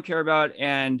story we don't care about,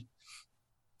 and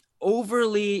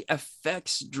overly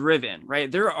effects driven,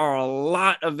 right? There are a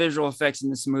lot of visual effects in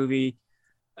this movie.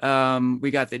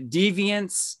 We got the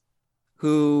deviants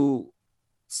who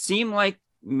seem like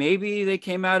maybe they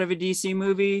came out of a DC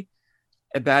movie,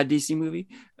 a bad DC movie.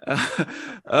 Uh,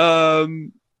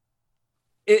 um,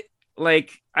 it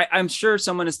like I'm sure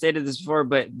someone has stated this before,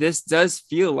 but this does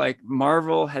feel like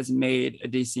Marvel has made a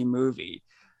DC movie.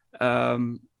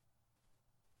 Um,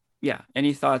 yeah,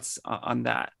 any thoughts on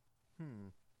that? Hmm.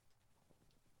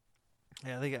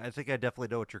 Yeah, I think I definitely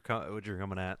know what you're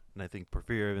coming at, and I think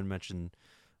Porfirio even mentioned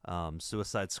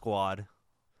Suicide Squad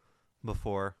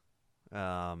before,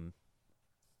 um,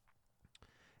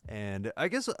 and I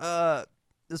guess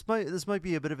this might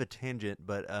be a bit of a tangent,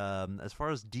 but as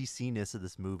far as DC ness of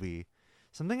this movie,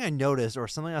 something I noticed or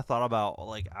something I thought about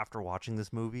like after watching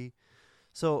this movie,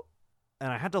 so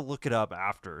and I had to look it up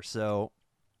after, so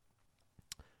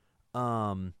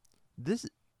um, this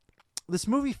this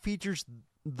movie features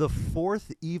the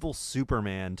fourth evil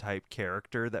Superman type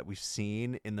character that we've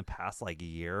seen in the past like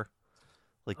year.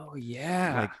 Like Oh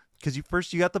yeah. because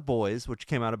you got the boys, which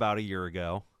came out about a year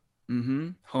ago, Mm-hmm.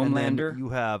 and then Homelander. you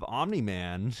have Omni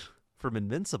Man from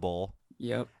Invincible,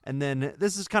 Yep. and then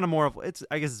this is kind of more of it's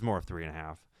I guess it's more of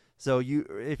 3.5. So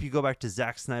if you go back to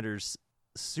Zack Snyder's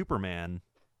Superman,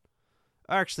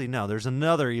 actually no, there's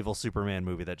another evil Superman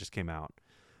movie that just came out.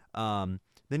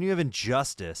 Then you have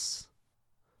Injustice,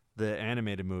 the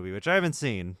animated movie, which I haven't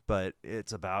seen, but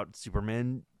it's about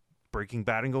Superman breaking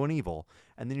bad and going evil.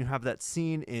 And then you have that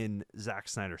scene in Zack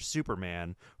Snyder's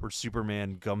Superman where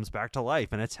Superman comes back to life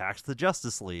and attacks the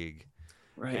Justice League.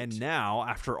 And Right. now,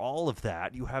 after all of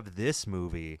that, you have this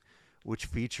movie, which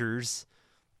features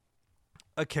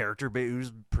a character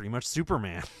who's pretty much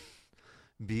Superman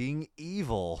being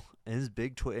evil. And his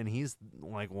and he's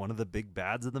like one of the big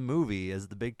bads of the movie as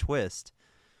the big twist,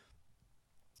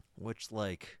 which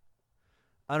like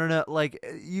I don't know. Like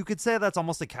you could say that's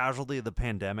almost a casualty of the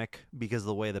pandemic because of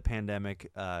the way the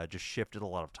pandemic just shifted a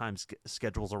lot of time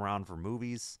schedules around for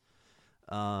movies.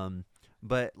 Um,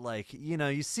 but like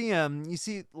you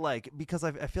see like because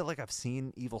I feel like I've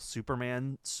seen Evil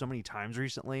Superman so many times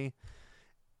recently.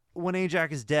 When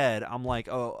Ajax is dead, I'm like,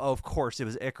 oh, of course it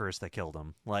was Icarus that killed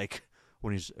him. Like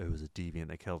when it was a deviant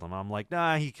that killed him. I'm like,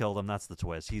 nah, he killed him. That's the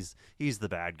twist. He's the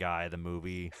bad guy of the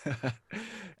movie.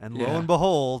 And lo Yeah. and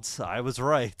behold, I was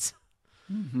right.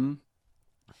 Mm-hmm.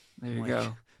 There you Like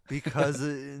go. because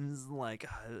it's like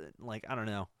I don't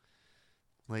know.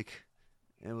 Like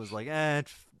it was like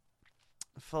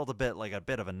felt a bit like a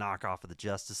bit of a knockoff of the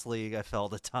Justice League. I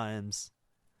felt at times.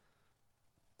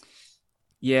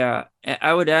 Yeah,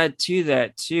 I would add to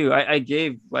that too. I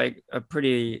gave like a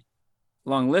pretty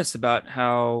long list about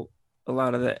how a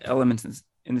lot of the elements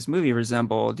in this movie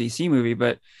resemble a DC movie,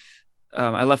 but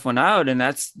I left one out, and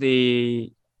that's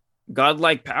the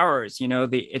godlike powers. You know,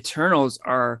 the Eternals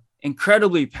are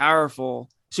incredibly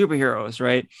powerful superheroes,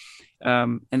 right?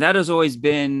 And that has always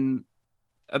been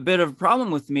a bit of a problem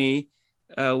with me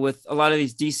with a lot of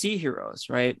these DC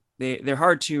heroes, right? They're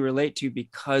hard to relate to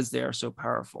because they are so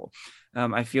powerful.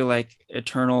 I feel like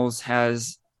Eternals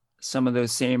has some of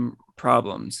those same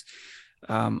problems.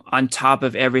 On top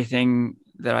of everything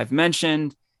that I've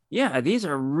mentioned, yeah, these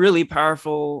are really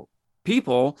powerful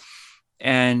people,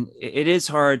 and it is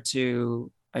hard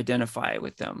to identify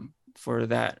with them for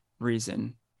that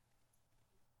reason.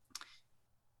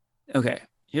 Okay,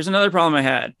 here's another problem I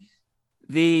had.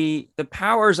 The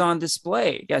powers on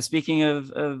display. Yeah, speaking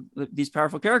of these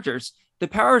powerful characters, the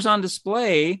powers on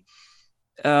display.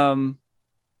 Um,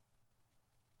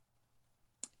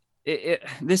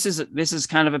 this is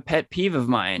kind of a pet peeve of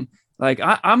mine. Like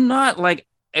I'm not like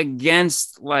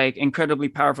against like incredibly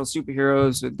powerful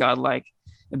superheroes with godlike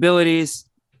abilities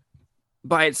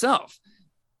by itself,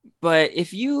 but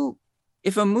if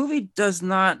a movie does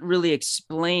not really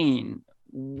explain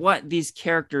what these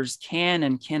characters can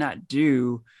and cannot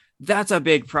do, that's a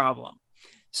big problem.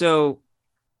 So,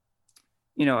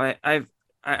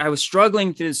 I was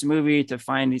struggling through this movie to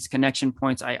find these connection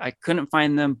points. I couldn't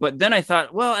find them, but then I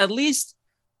thought, well, at least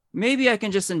maybe I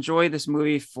can just enjoy this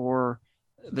movie for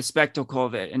the spectacle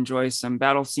of it, enjoy some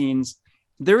battle scenes.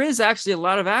 There is actually a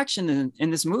lot of action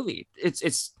in this movie.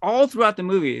 It's all throughout the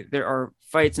movie. There are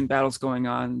fights and battles going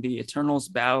on. The Eternals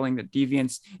battling the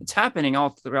Deviants. It's happening all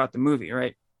throughout the movie,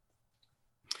 right?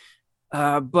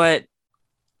 But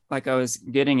like I was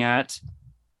getting at,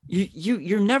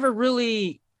 you're never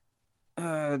really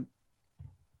uh,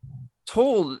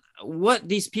 told what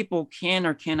these people can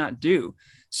or cannot do.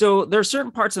 So there are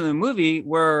certain parts of the movie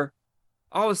where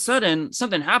all of a sudden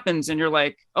something happens and you're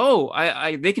like, oh,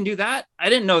 I they can do that. I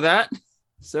didn't know that.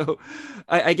 So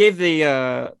I gave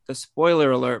the spoiler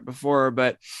alert before,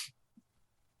 but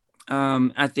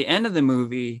at the end of the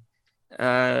movie,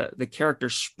 the character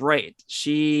Sprite,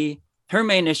 her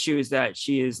main issue is that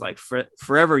she is like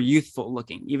forever youthful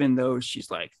looking, even though she's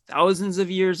like thousands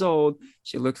of years old.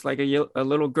 She looks like a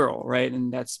little girl, right?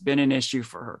 And that's been an issue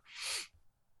for her.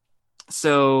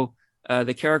 So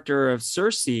the character of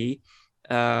Cersei,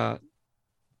 uh,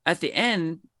 at the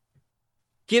end,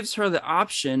 gives her the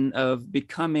option of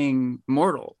becoming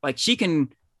mortal. Like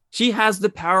she has the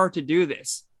power to do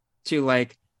this, to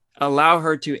like allow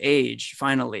her to age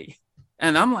finally.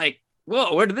 And I'm like,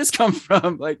 whoa, where did this come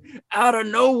from? Like out of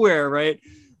nowhere, right?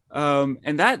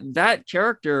 And that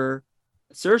character,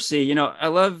 Cersei, I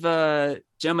love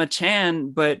Gemma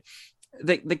Chan, but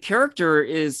the character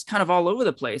is kind of all over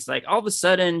the place. Like all of a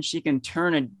sudden she can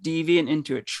turn a deviant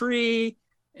into a tree,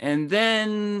 and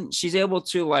then she's able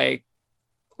to like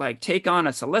take on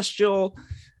a celestial.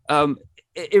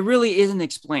 It really isn't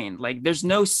explained. Like there's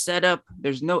no setup,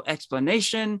 there's no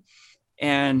explanation.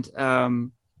 And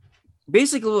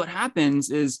basically what happens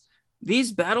is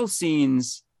these battle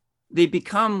scenes, they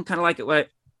become kind of like what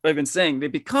I've been saying, they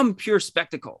become pure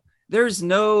spectacle. There's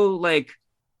no like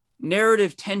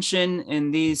narrative tension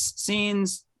in these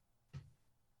scenes,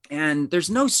 and there's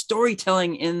no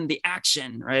storytelling in the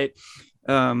action, right?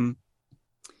 um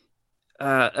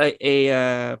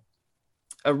a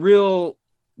real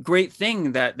great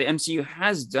thing that the MCU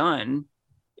has done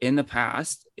in the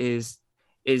past is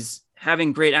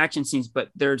having great action scenes, but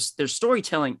there's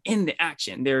storytelling in the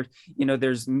action. There's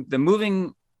the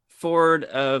moving forward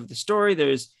of the story.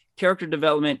 There's character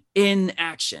development in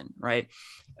action, right?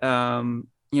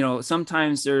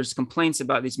 Sometimes there's complaints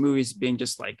about these movies being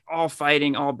just like all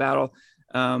fighting, all battle.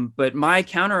 But my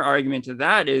counter argument to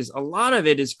that is a lot of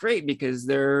it is great because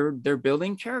they're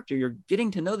building character. You're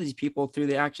getting to know these people through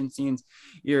the action scenes.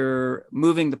 You're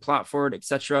moving the plot forward,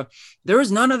 etc. There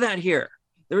was none of that here.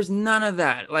 There was none of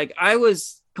that. Like I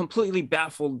was completely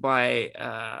baffled by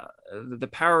the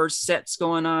power sets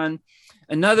going on.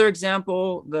 Another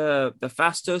example, the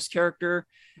Fastos character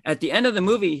at the end of the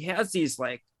movie, he has these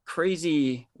like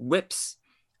crazy whips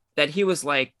that he was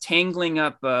like tangling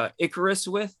up Icarus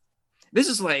with. This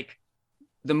is like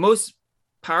the most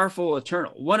powerful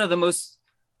Eternal, one of the most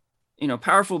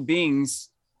powerful beings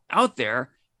out there,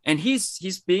 and he's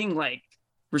being like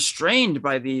restrained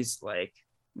by these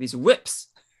whips,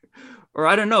 or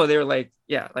I don't know, they're like,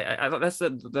 yeah, like I that's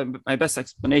my best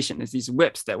explanation is these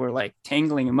whips that were like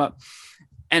tangling him up.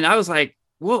 And I was like,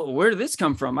 whoa, where did this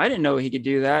come from? I didn't know he could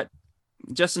do that.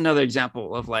 Just another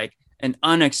example of like an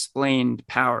unexplained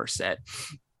power set.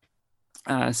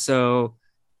 So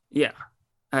yeah,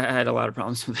 I had a lot of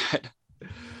problems with that.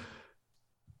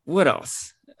 What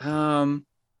else?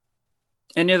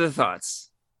 Any other thoughts?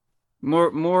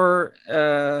 More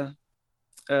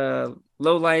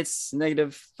low lights,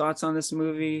 negative thoughts on this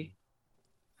movie?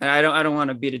 I don't want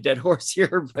to beat a dead horse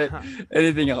here, but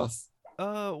anything else?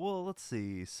 Well, let's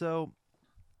see. So,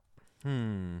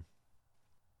 hmm.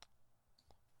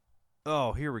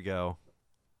 Oh, here we go.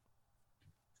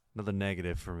 Another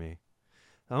negative for me.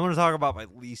 I'm going to talk about my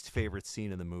least favorite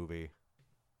scene in the movie.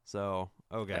 So,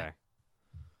 Okay. okay.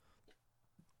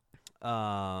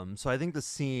 So I think the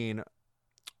scene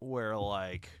where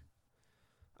like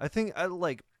I think I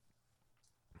like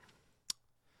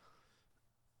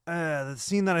the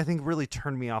scene that I think really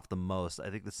turned me off the most. I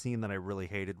think the scene that I really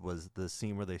hated was the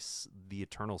scene where the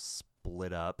Eternals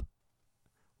split up,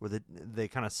 where they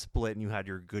kind of split, and you had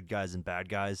your good guys and bad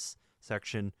guys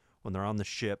section. When they're on the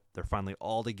ship, they're finally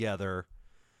all together,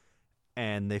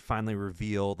 and they finally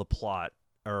reveal the plot,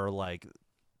 or like,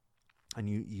 and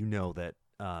you know that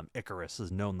Icarus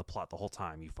has known the plot the whole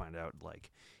time. You find out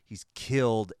like he's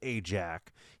killed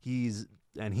Ajax. He's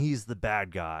the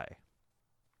bad guy,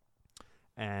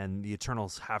 and the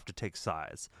Eternals have to take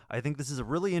sides. I think this is a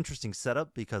really interesting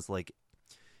setup because like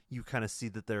you kind of see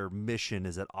that their mission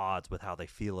is at odds with how they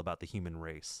feel about the human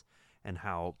race and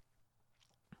how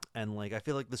and like I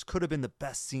feel like this could have been the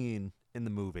best scene in the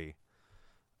movie,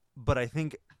 but I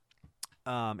think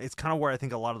it's kind of where I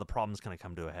think a lot of the problems kind of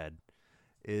come to a head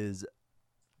is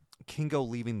Kingo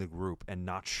leaving the group and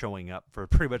not showing up for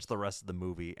pretty much the rest of the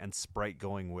movie, and Sprite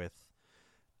going with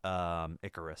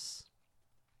Icarus.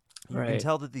 You can Right.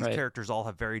 tell that these Right. characters all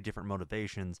have very different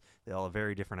motivations. They all have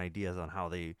very different ideas on how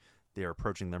they're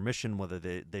approaching their mission, whether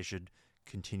they should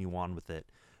continue on with it.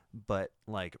 But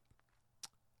like,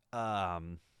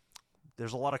 um,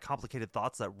 there's a lot of complicated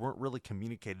thoughts that weren't really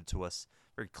communicated to us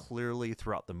very clearly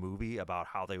throughout the movie about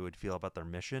how they would feel about their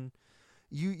mission.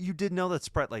 You did know that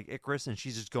Sprite like Icarus, and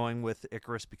she's just going with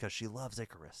Icarus because she loves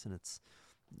Icarus, and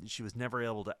she was never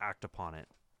able to act upon it,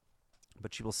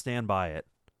 but she will stand by it.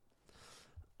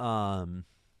 Um,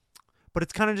 but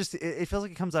it's kind of just it feels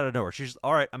like it comes out of nowhere. She's just,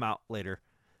 all right, I'm out later,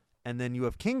 and then you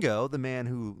have Kingo, the man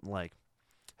who like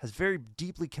has very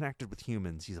deeply connected with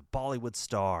humans. He's a Bollywood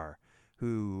star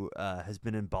who has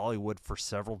been in Bollywood for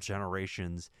several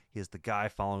generations. He has the guy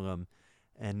following him,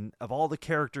 and of all the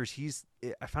characters,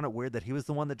 I found it weird that he was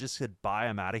the one that just said, "Bye,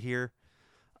 I'm out of here."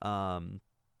 Um,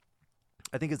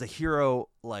 I think as a hero,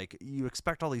 like you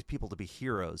expect all these people to be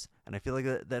heroes, and I feel like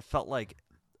that felt like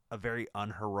a very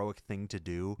unheroic thing to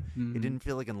do. It Mm-hmm. didn't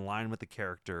feel like in line with the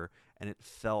character, and it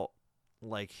felt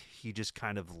like he just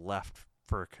kind of left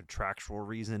for a contractual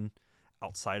reason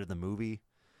outside of the movie,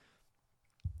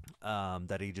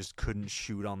 that he just couldn't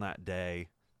shoot on that day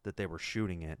that they were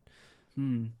shooting it.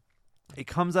 Hmm. It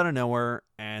comes out of nowhere,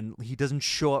 and he doesn't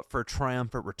show up for a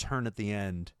triumphant return at the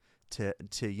end to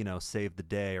save the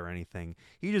day or anything.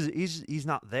 He's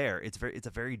not there. It's a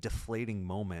very deflating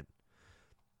moment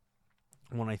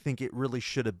when I think it really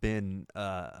should have been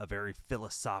a very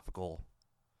philosophical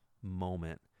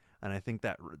moment. And I think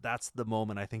that's the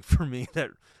moment I think for me that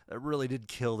really did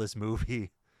kill this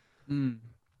movie Hmm.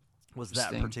 was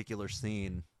that Interesting. particular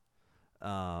scene.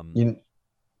 Um, You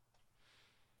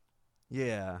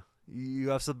yeah, you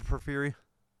have something for Fury?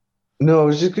 No, I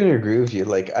was just gonna agree with you.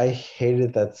 Like I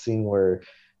hated that scene where,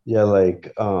 yeah,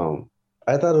 like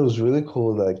I thought it was really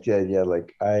cool. Like, yeah,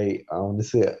 like I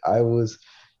honestly I was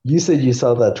you said you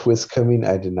saw that twist coming.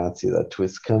 I did not see that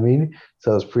twist coming.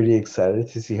 So I was pretty excited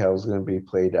to see how it was gonna be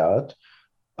played out.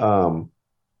 Um,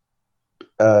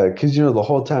 because the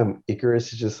whole time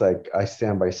Icarus is just like, I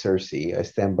stand by Cersei, I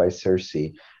stand by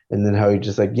Cersei. And then how he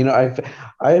just like,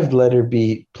 I've let her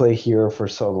be play hero for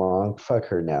so long. Fuck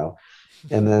her now.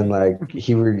 And then like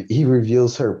he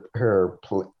reveals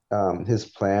his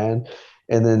plan,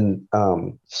 and then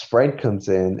Sprite comes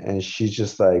in and she's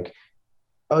just like,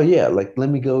 oh yeah, like let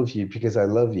me go with you because I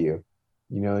love you.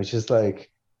 It's just like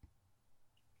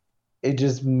it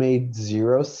just made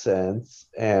zero sense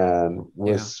and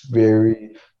Yeah. was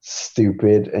very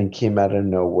stupid and came out of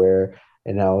nowhere.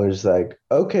 And I was like,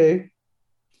 okay,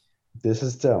 this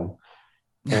is dumb.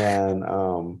 And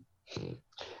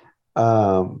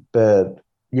but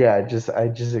yeah, I just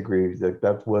agree with you. Like,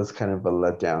 that was kind of a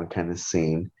letdown kind of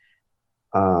scene.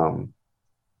 Um,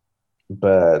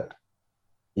 but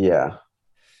yeah.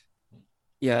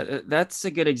 Yeah, that's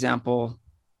a good example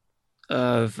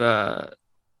of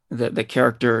the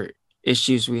character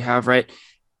issues we have, right?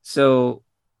 So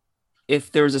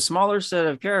if there was a smaller set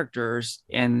of characters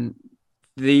and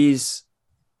these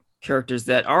characters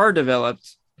that are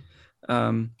developed,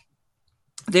 um,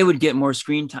 they would get more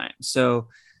screen time. So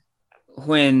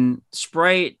when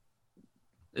Sprite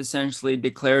essentially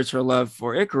declares her love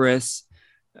for Icarus,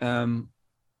 um,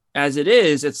 as it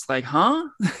is, it's like, huh?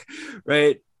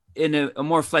 Right? In a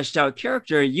more fleshed out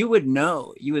character, you would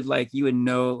know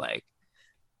like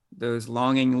those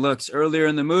longing looks earlier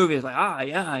in the movie. It's like,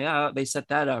 yeah, yeah, they set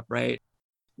that up, right?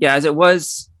 Yeah, as it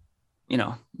was, you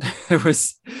know, there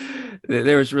was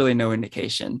there was really no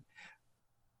indication.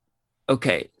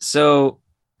 Okay, so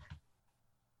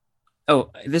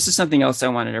this is something else I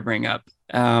wanted to bring up.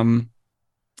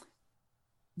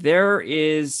 There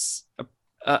is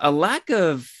a lack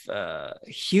of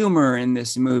humor in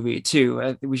this movie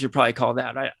too. We should probably call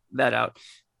that out.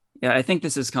 Yeah, I think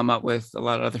this has come up with a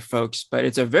lot of other folks, but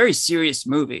it's a very serious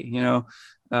movie.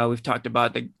 We've talked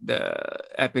about the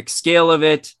epic scale of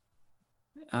it.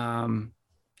 Um,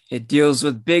 it deals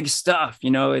with big stuff.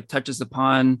 It touches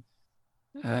upon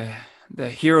uh, the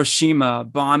Hiroshima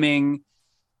bombing.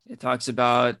 It talks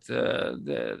about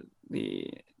the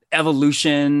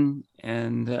evolution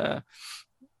and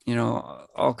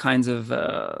all kinds of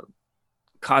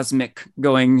cosmic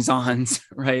goings ons,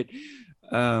 right?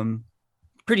 Um,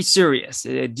 Pretty serious.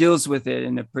 It deals with it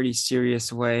in a pretty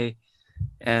serious way,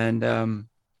 and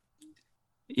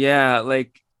yeah,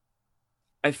 like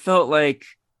I felt like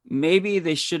maybe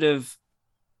they should have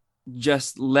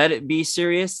just let it be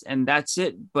serious and that's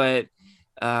it. But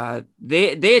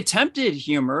they attempted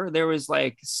humor. There was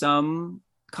like some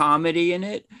comedy in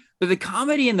it, but the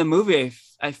comedy in the movie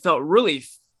I felt really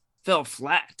fell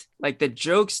flat. Like the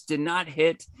jokes did not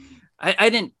hit. I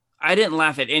didn't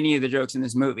laugh at any of the jokes in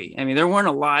this movie. I mean, there weren't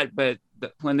a lot, but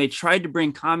when they tried to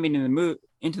bring comedy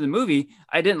into the movie,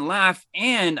 I didn't laugh,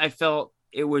 and I felt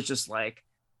it was just like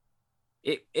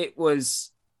it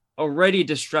was already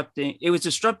disrupting. It was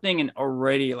disrupting an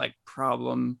already like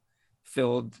problem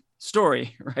filled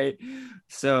story, right?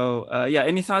 So yeah,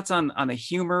 any thoughts on the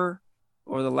humor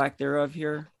or the lack thereof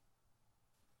here?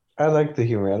 I like the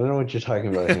humor. I don't know what you're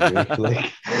talking about, Henry.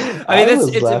 Like, I mean, I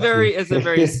was laughing. it's a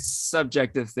very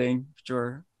subjective thing,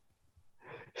 sure.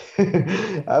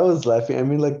 I was laughing. I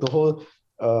mean, like the whole,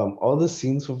 all the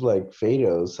scenes with like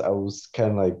Fados, I was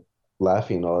kind of like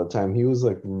laughing all the time. He was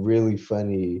like really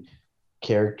funny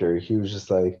character. He was just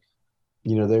like,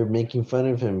 they're making fun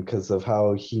of him because of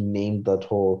how he named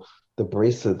the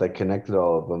bracelet that connected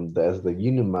all of them as the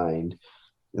Unimind.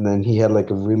 And then he had like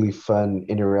a really fun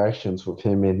interactions with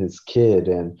him and his kid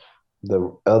and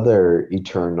the other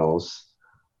Eternals.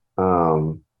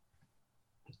 Um,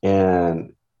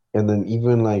 and and then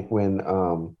even like when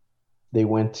they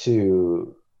went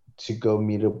to go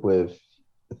meet up with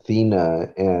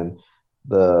Athena and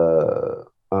the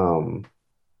um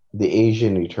the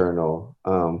Asian Eternal,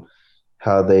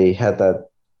 how they had that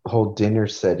whole dinner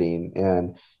setting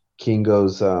and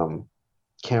Kingo's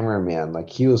cameraman, like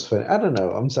he was funny. I don't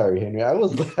know. I'm sorry, Henry. I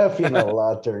was laughing a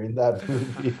lot during that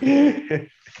movie.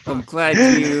 I'm glad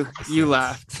you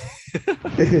laughed.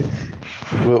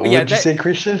 What But yeah, would you say,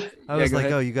 Christian? I yeah, was go like,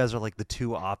 ahead. oh, you guys are like the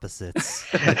two opposites.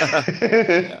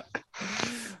 Yeah.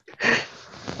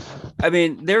 I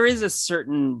mean, there is a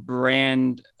certain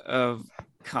brand of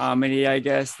comedy, I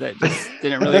guess, that just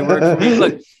didn't really work for me.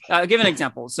 Look, I'll give an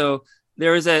example. So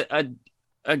there was a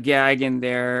gag in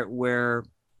there where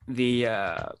the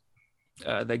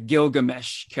the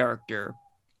Gilgamesh character,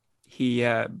 he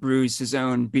brews his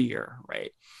own beer,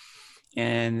 right?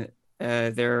 And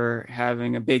they're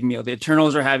having a big meal. The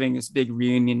Eternals are having this big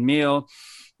reunion meal,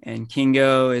 and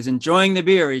Kingo is enjoying the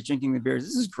beer. He's drinking the beer.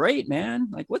 This is great, man.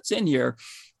 Like, what's in here?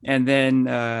 And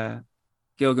then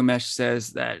Gilgamesh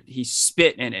says that he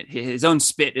spit in it. His own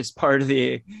spit is part of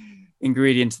the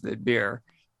ingredients of the beer.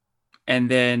 And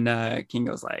then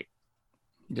Kingo's like,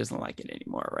 he doesn't like it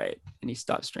anymore, right? And he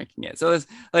stops drinking it. So it's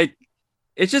like,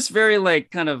 it's just very like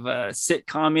kind of a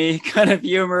sitcom-y kind of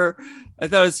humor. I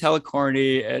thought it was hella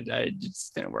corny, and it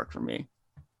just didn't work for me.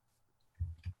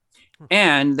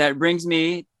 And that brings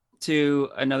me to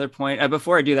another point.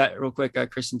 Before I do that, real quick,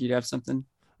 Kristen, do you have something?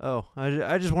 Oh,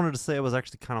 I just wanted to say I was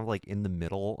actually kind of like in the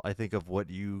middle, I think, of what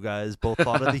you guys both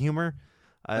thought of the humor.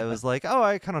 I was like, oh,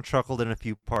 I kind of chuckled in a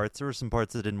few parts. There were some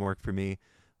parts that didn't work for me.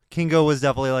 Kingo was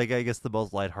definitely like, I guess, the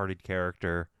most lighthearted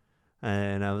character.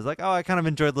 And I was like, oh, I kind of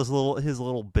enjoyed his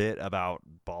little bit about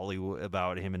Bollywood,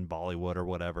 about him in Bollywood or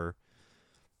whatever.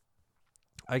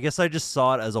 I guess I just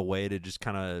saw it as a way to just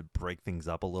kind of break things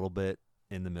up a little bit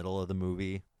in the middle of the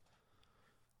movie.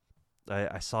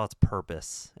 I saw its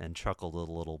purpose and chuckled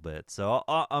a little bit. So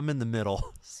I'm in the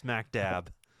middle, smack dab.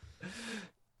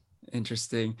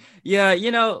 Interesting. Yeah,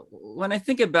 when I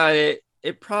think about it,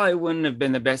 it probably wouldn't have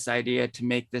been the best idea to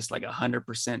make this like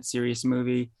 100% serious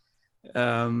movie.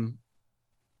 Um,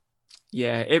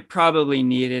 yeah, it probably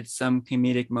needed some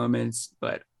comedic moments,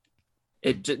 but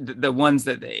the ones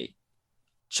that they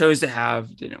chose to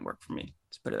have didn't work for me.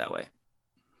 Let's put it that way.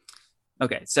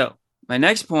 Okay, so my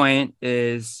next point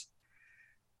is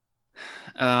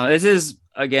this is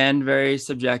again very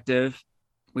subjective.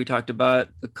 We talked about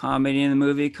the comedy in the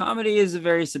movie. Comedy is a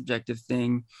very subjective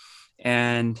thing,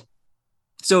 and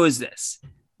so is this.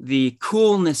 The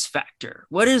coolness factor.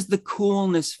 What is the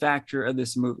coolness factor of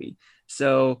this movie?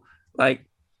 So, like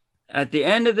at the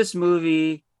end of this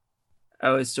movie, I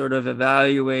was sort of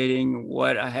evaluating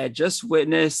what I had just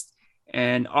witnessed,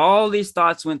 and all these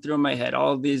thoughts went through my head,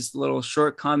 all these little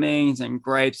shortcomings and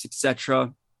gripes,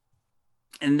 etc.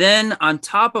 And then on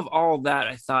top of all of that,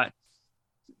 I thought,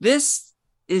 this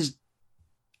is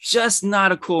just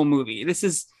not a cool movie. This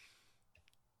is,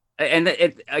 and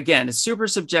it again, it's super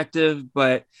subjective,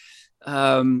 but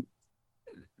um,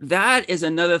 that is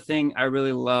another thing I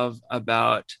really love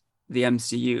about the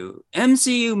MCU.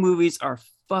 MCU movies are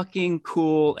fucking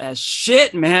cool as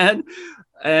shit, man.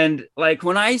 And like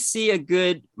when I see a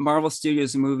good Marvel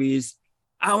Studios movies,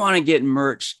 I want to get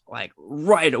merch like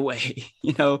right away,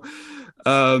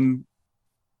 Um,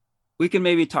 we can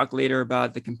maybe talk later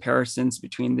about the comparisons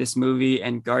between this movie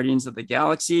and Guardians of the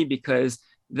Galaxy because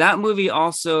that movie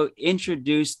also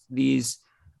introduced these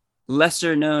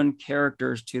lesser known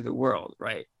characters to the world,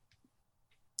 right?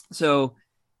 So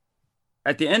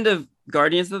at the end of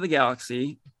Guardians of the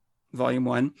Galaxy, Volume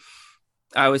 1,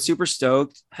 I was super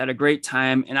stoked, had a great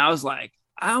time, and I was like,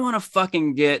 I want to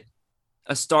fucking get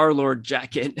a Star Lord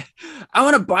jacket. I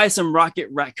want to buy some Rocket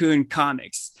Raccoon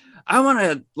comics. I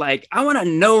want to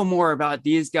know more about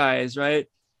these guys, right?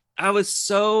 I was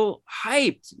so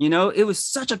hyped, it was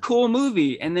such a cool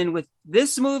movie. And then with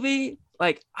this movie,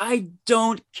 like I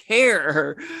don't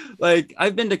care. Like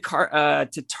I've been to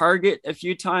Target a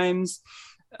few times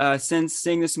since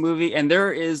seeing this movie, and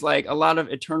there is like a lot of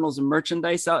Eternals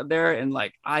merchandise out there, and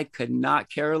like I could not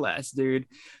care less, dude.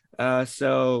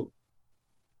 So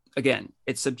again,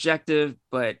 it's subjective,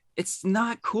 but it's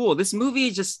not cool. This movie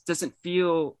just doesn't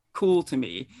feel cool to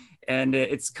me. And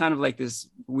it's kind of like this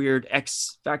weird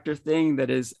X factor thing that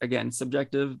is, again,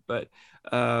 subjective, but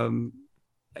um,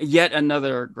 yet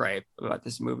another gripe about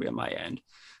this movie on my end.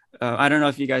 I don't know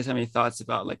if you guys have any thoughts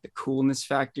about like the coolness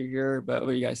factor here, but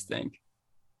what do you guys think?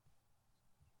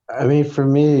 I mean, for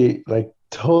me, like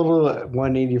total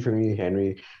 180 for me,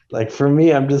 Henry. Like for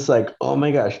me, I'm just like, oh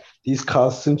my gosh, these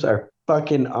costumes are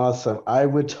fucking awesome. I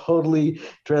would totally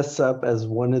dress up as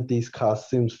one of these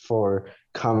costumes for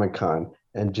Comic-Con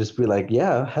and just be like,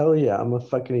 yeah, hell yeah, I'm a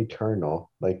fucking Eternal.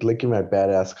 Like, look at my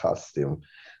badass costume.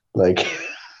 Like,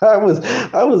 I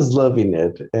was loving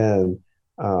it, and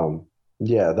um,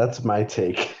 yeah, that's my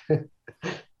take.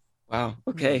 Wow. Hmm.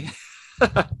 Okay.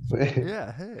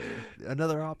 Yeah, hey,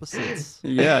 another opposites.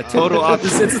 Yeah, total Um,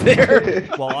 opposites there.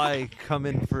 while I come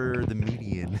in for the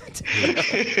median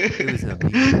take, it was a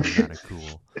medium amount of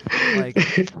cool. Like,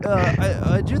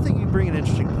 I do think you bring an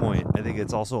interesting point. I think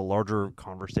it's also a larger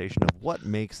conversation of what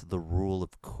makes the rule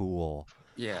of cool.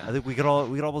 Yeah. I think we could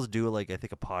almost do like I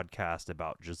think a podcast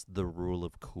about just the rule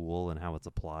of cool and how it's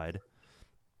applied.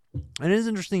 And it is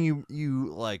interesting you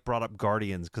like brought up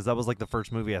Guardians because that was like the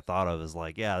first movie I thought of. Is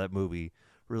like, yeah, that movie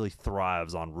really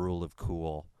thrives on rule of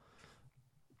cool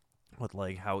with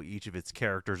like how each of its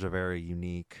characters are very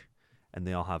unique and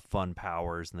they all have fun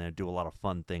powers and they do a lot of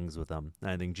fun things with them. And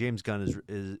I think James Gunn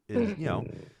is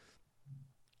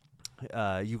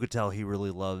you could tell he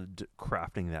really loved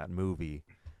crafting that movie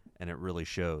and it really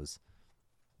shows.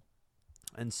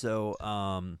 And so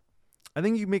I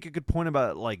think you make a good point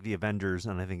about like the Avengers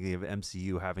and I think the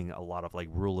MCU having a lot of like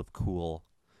rule of cool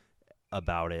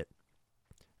about it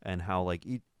and how like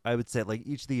I would say like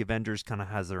each of the Avengers kind of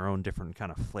has their own different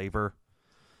kind of flavor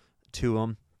to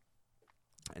them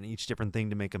and each different thing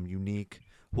to make them unique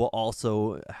while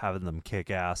also having them kick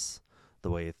ass the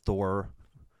way Thor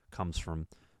comes from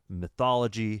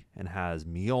mythology and has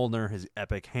Mjolnir, his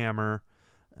epic hammer.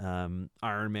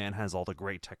 Iron Man has all the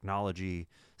great technology,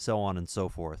 so on and so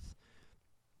forth.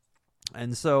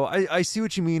 And so I see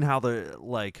what you mean. How the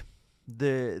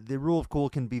rule of cool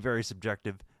can be very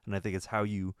subjective, and I think it's how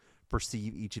you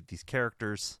perceive each of these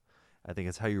characters. I think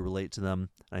it's how you relate to them.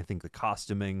 And I think the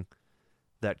costuming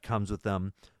that comes with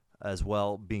them as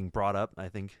well being brought up. I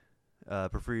think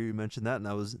prefer you mentioned that, and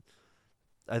that was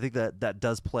I think that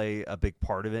does play a big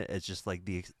part of it. It's just like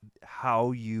the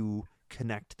how you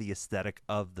connect the aesthetic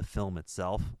of the film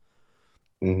itself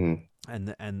Hmm.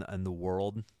 and the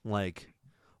world. Like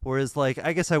Whereas, like,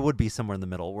 I guess I would be somewhere in the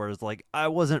middle. Whereas, like, I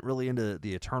wasn't really into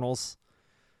the Eternals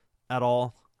at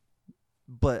all,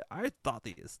 but I thought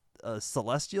the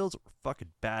Celestials were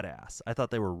fucking badass. I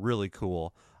thought they were really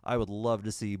cool. I would love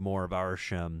to see more of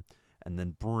Arishem and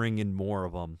then bring in more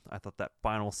of them. I thought that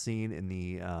final scene in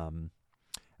the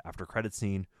after credit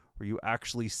scene where you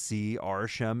actually see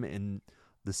Arishem in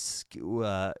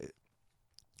the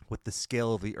with the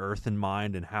scale of the Earth in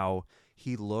mind and how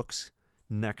he looks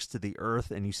next to the Earth,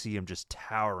 and you see him just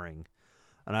towering.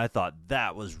 And I thought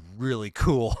that was really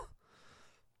cool.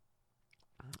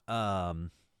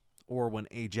 um, or when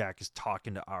Ajak is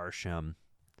talking to Arishem,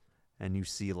 and you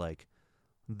see like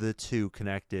the two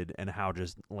connected and how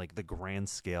just like the grand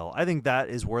scale. I think that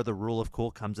is where the rule of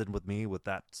cool comes in with me with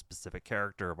that specific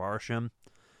character of Arishem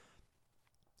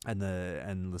and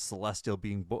the celestial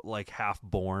being like half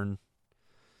born.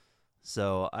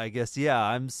 So I guess yeah,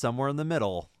 I'm somewhere in the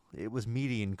middle. It was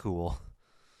meaty and cool.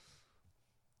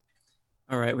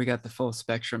 All right, we got the full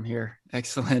spectrum here.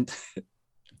 Excellent.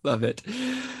 Love it.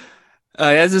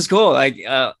 This is cool. Like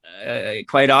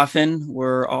quite often,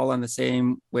 we're all on the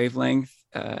same wavelength.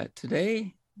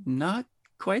 Today, not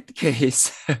quite the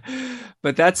case,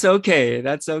 but that's okay.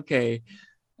 That's okay.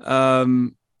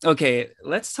 Okay,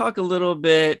 let's talk a little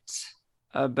bit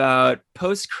about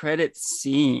post-credit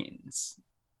scenes.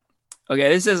 Okay,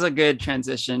 this is a good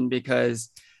transition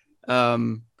because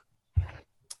um,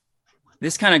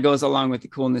 this kind of goes along with the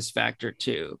coolness factor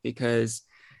too, because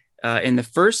in the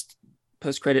first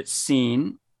post-credit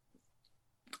scene,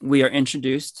 we are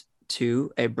introduced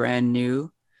to a brand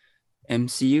new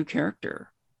MCU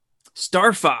character.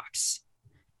 Star Fox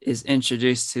is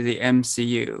introduced to the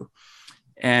MCU.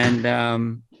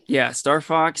 And yeah, Star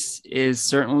Fox is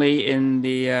certainly in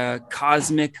the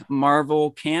cosmic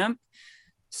Marvel camp.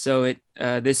 So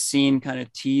this scene kind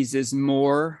of teases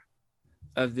more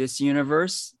of this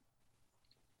universe.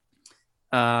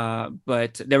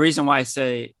 But the reason why I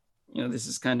say, this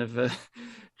is kind of a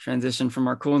transition from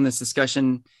our coolness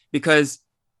discussion, because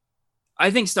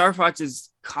I think Star Fox's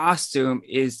costume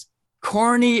is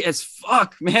corny as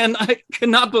fuck, man. I could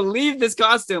not believe this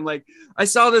costume. Like, I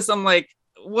saw this, I'm like,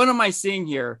 what am I seeing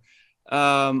here?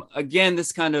 Again,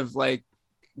 this kind of like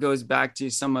goes back to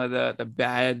some of the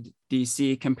bad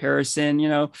DC comparison.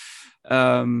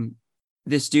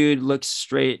 This dude looks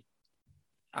straight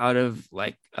out of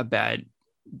like a bad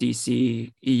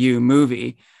DC EU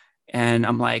movie. And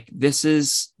I'm like,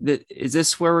 is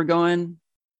this where we're going?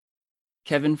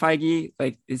 Kevin Feige,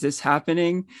 like, is this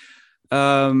happening?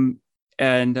 And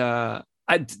to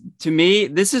me,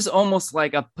 this is almost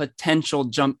like a potential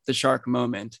jump the shark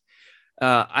moment.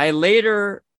 I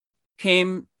later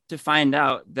came to find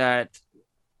out that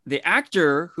the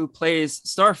actor who plays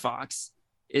Star Fox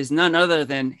is none other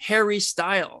than Harry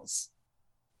Styles,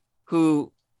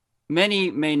 who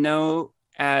many may know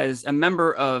as a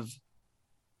member of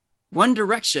One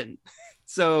Direction.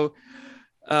 So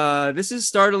this is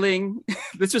startling.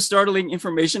 This was startling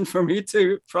information for me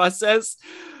to process.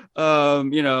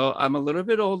 I'm a little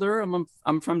bit older.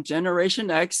 I'm from Generation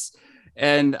X,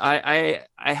 and I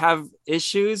have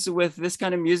issues with this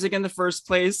kind of music in the first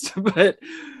place. But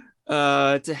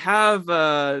to have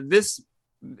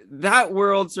that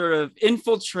world sort of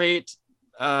infiltrate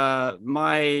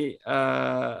my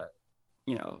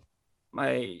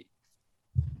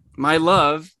my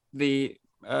love, the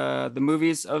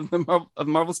movies of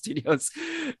Marvel Studios,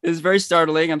 is very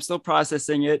startling. I'm still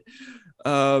processing it,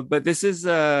 but this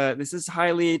is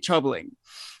highly troubling.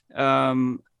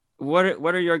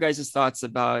 What are your guys' thoughts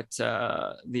about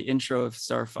the intro of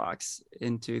Star Fox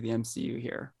into the MCU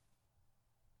here?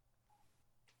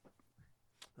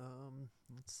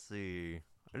 Let's see.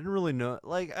 I didn't really know.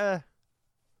 Like,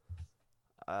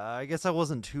 I guess I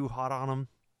wasn't too hot on him.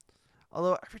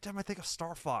 Although every time I think of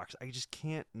Star Fox, I just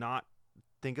can't not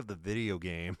think of the video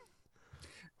game.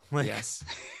 Like, Yes.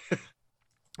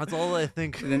 that's all I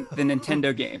think. The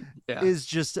Nintendo game. Yeah. Is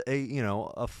just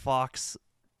a fox,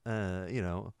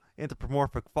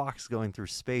 anthropomorphic fox going through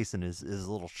space in his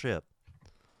little ship.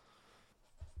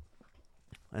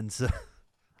 And so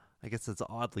I guess it's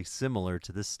oddly similar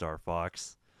to this Star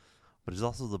Fox, but he's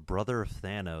also the brother of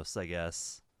Thanos, I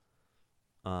guess.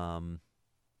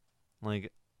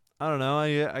 Like, I don't know.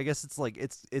 I guess it's like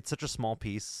it's such a small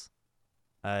piece.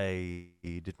 I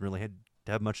didn't really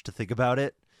have much to think about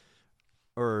it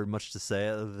or much to say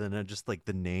other than just like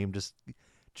the name just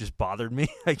bothered me,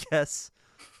 I guess.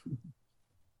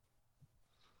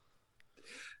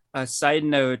 A side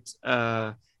note,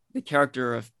 the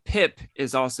character of Pip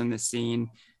is also in the scene,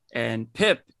 and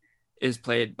Pip is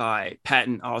played by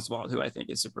Patton Oswalt, who I think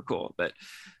is super cool. But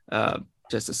uh,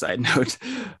 just a side note.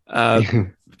 Uh,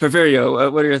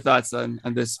 Porfirio, what are your thoughts on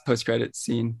this post credit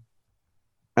scene?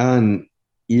 Um,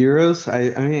 Eros, I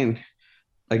mean,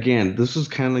 again, this was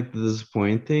kind of like the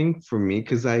disappointing thing for me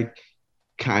because I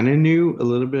kind of knew a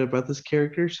little bit about this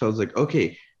character. So I was like,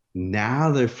 okay,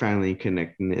 now they're finally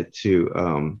connecting it to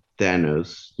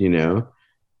Thanos,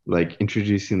 like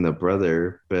introducing the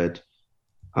brother. But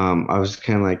I was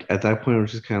kind of like at that point, I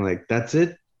was just kind of like, that's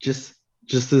it, just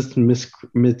this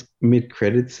mid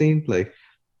credit scene, like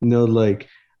like,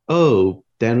 oh,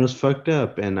 Thanos fucked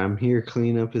up, and I'm here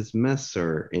cleaning up his mess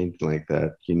or anything like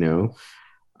that.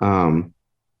 Um,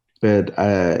 but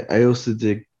I also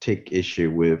did take issue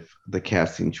with the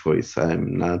casting choice.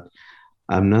 I'm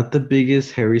not the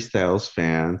biggest Harry Styles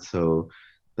fan, so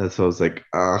that's why I was like,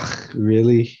 ugh,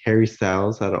 really, Harry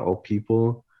Styles out of all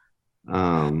people.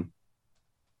 Um,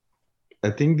 I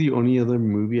think the only other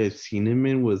movie I've seen him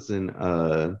in was in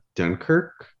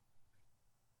Dunkirk.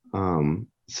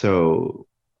 So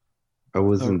I Oh,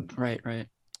 wasn't, right.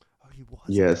 Oh, he was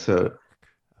in yeah, so Dunkirk.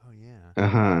 Oh yeah.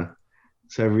 uh-huh.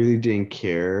 So I really didn't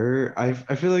care. I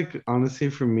feel like honestly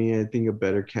for me, I think a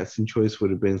better casting choice would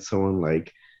have been someone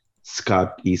like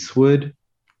Scott Eastwood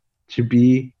to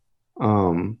be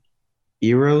um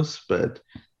Eros, but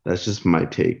that's just my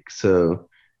take. So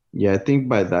yeah, I think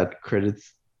by that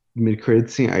credits mid credit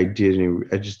scene, I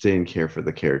just didn't care for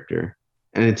the character.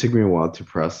 And it took me a while to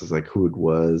process like who it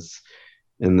was.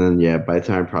 And then yeah, by the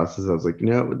time I processed, I was like,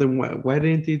 no, then why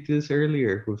didn't they do this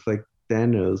earlier with like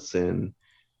Thanos and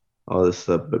all this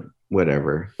stuff? But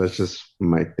whatever. That's just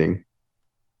my thing.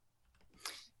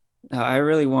 I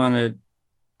really want to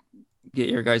get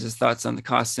your guys' thoughts on the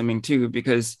costuming too,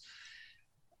 because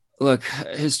look,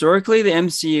 historically, the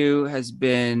MCU has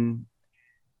been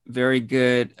very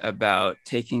good about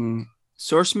taking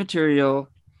source material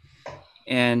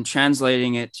and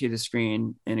translating it to the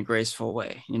screen in a graceful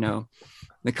way.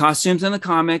 The costumes in the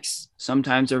comics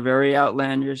sometimes are very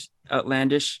outlandish,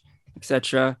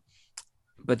 etc.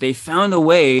 But they found a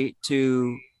way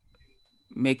to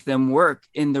make them work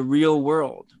in the real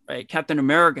world, right? Captain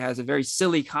America has a very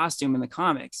silly costume in the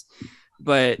comics,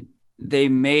 but they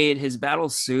made his battle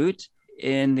suit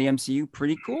in the MCU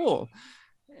pretty cool.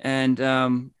 And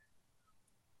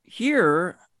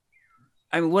here,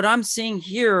 I mean, what I'm seeing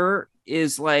here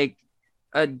is like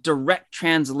a direct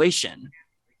translation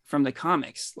from the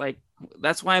comics. Like,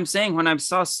 that's why I'm saying when I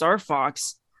saw Star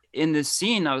Fox in this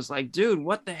scene, I was like, dude,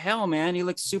 what the hell, man? He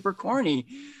looks super corny.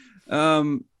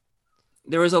 Um,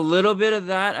 there was a little bit of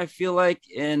that, I feel like,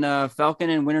 in Falcon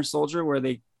and Winter Soldier, where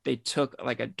they took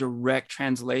like a direct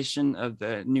translation of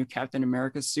the new Captain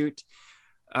America suit.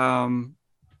 Um,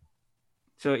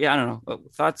 so yeah, I don't know.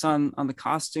 Thoughts on the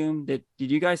costume? Did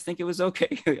you guys think it was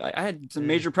okay? I had some Eh,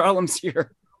 major problems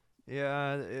here.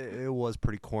 yeah, it was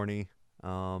pretty corny.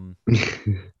 Um,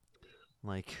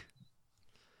 like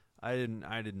I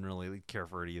didn't really care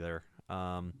for it either.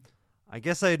 I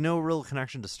guess I had no real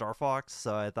connection to Star Fox,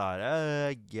 so I thought,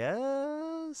 I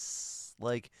guess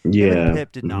like him and Yeah.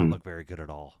 Pip did not Hmm. look very good at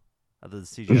all. The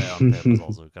CGI on Pip was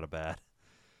also kind of bad.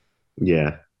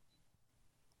 Yeah.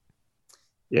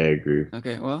 Yeah, I agree.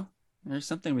 Okay, well, there's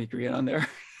something we agree on there.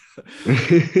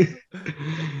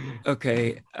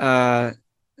 Okay,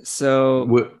 so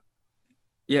What,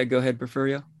 yeah, go ahead,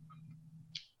 Porfirio.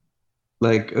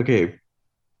 like, okay,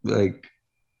 like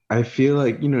I feel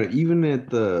like, even at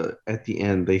the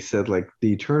end they said like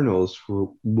the Eternals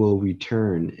will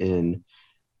return, and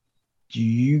do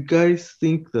you guys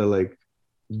think that like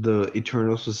the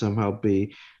Eternals will somehow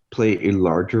be play a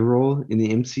larger role in the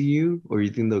MCU, or you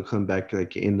think they'll come back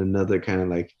like in another kind of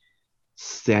like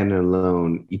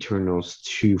standalone Eternals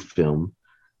 2 film?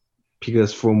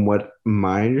 Because from what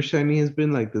my understanding has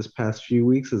been like this past few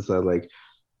weeks is that like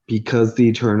because the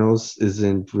Eternals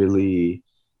isn't really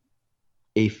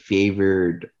a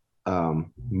favored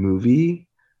movie,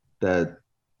 that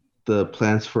the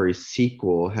plans for a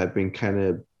sequel have been kind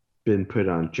of been put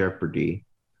on jeopardy.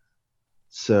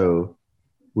 So,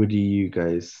 what do you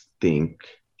guys think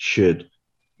should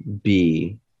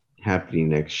be happening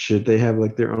next? Should they have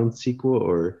like their own sequel,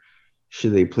 or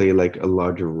should they play like a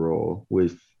larger role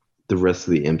with the rest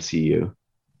of the MCU?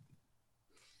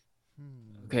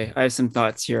 Hmm. Okay, I have some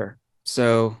thoughts here.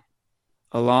 So,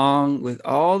 along with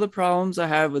all the problems I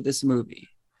have with this movie,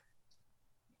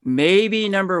 maybe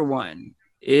number one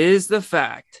is the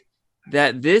fact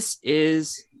that this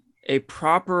is a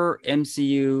proper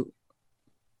MCU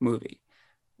movie.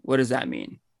 What does that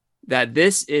mean? That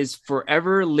this is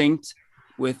forever linked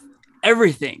with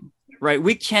everything, right?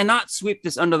 We cannot sweep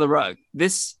this under the rug.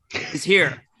 This is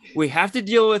here. We have to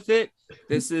deal with it.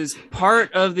 This is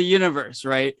part of the universe,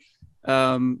 right?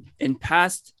 In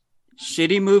past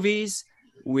shitty movies,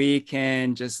 we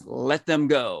can just let them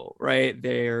go, right?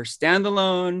 They're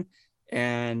standalone,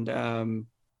 and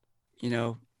you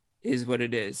know, is what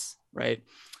it is, right?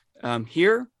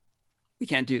 Here, we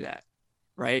can't do that,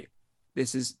 right?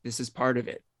 This is part of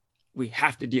it. We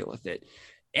have to deal with it,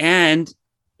 and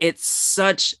it's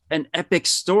such an epic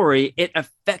story. It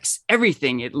affects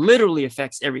everything. It literally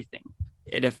affects everything.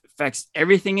 It affects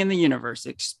everything in the universe. It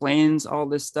explains all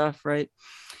this stuff, right?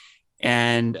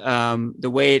 And the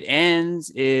way it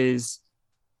ends is,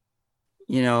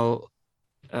 you know,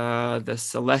 the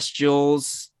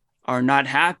Celestials are not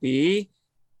happy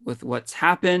with what's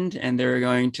happened, and they're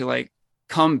going to like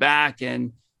come back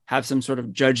and have some sort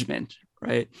of judgment,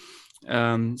 right?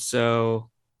 So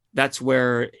that's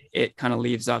where it kind of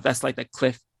leaves off. That's like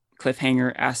the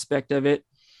cliffhanger aspect of it.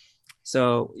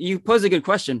 So you pose a good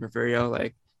question, Porfirio.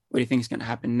 Like, what do you think is going to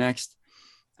happen next?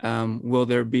 Will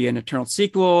there be an eternal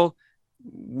sequel?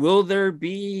 Will there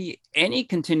be any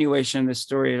continuation of the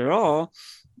story at all?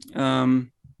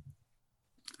 Um,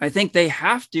 I think they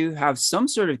have to have some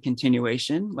sort of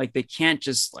continuation. Like they can't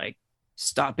just like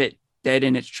stop it dead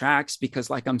in its tracks because,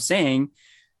 like I'm saying,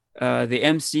 the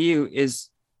MCU is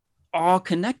all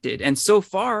connected, and so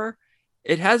far,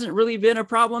 it hasn't really been a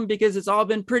problem because it's all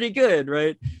been pretty good,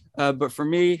 right? But for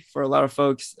me, for a lot of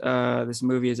folks, this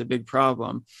movie is a big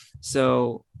problem.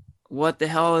 So, what the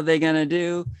hell are they gonna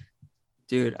do,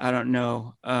 dude? I don't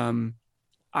know.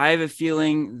 I have a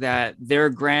feeling that their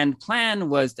grand plan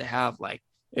was to have like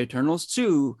Eternals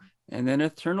 2 and then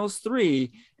Eternals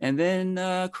 3 and then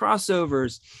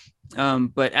crossovers.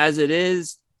 But as it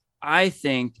is, I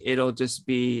think it'll just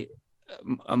be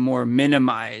a more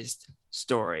minimized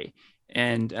story.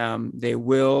 And they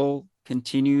will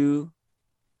continue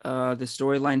the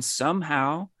storyline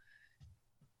somehow.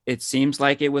 It seems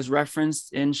like it was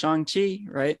referenced in Shang-Chi,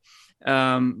 right?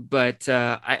 But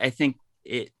I think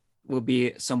it will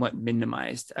be somewhat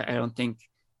minimized. I don't think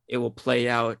it will play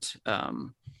out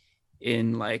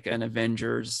in like an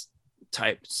Avengers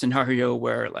type scenario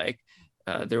where like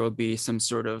there will be some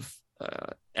sort of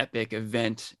epic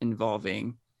event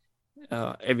involving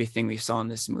everything we saw in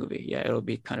this movie. Yeah, it'll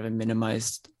be kind of a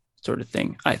minimized sort of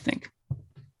thing, I think.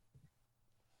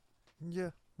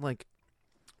 Yeah, like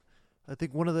I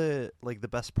think one of the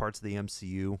best parts of the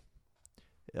MCU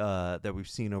that we've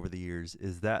seen over the years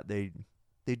is that they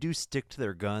do stick to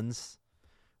their guns.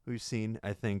 We've seen,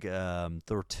 I think,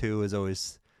 Thor 2 is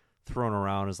always thrown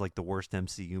around as like the worst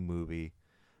MCU movie,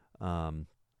 um,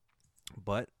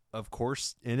 but of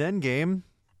course in Endgame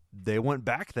they went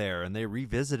back there and they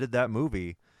revisited that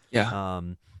movie Yeah.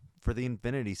 um, for the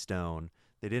Infinity Stone.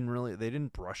 They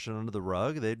didn't brush it under the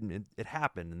rug. It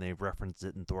happened, and they referenced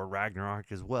it in Thor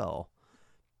Ragnarok as well.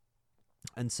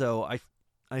 And so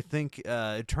I think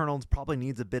Eternals probably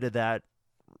needs a bit of that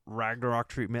Ragnarok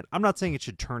treatment. I'm not saying it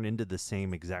should turn into the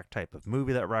same exact type of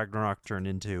movie that Ragnarok turned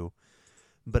into,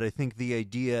 but I think the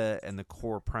idea and the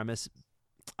core premise,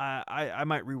 I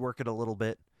might rework it a little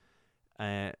bit.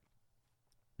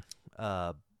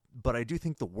 Uh, but I do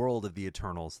think the world of the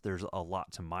Eternals, there's a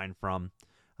lot to mine from.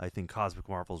 I think Cosmic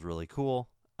Marvel is really cool,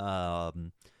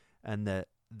 and that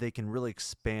they can really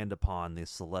expand upon the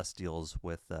Celestials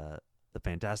with the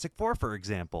Fantastic Four, for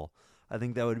example. I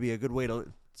think that would be a good way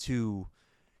to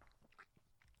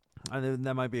I think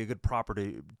that might be a good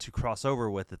property to cross over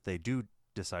with if they do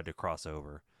decide to cross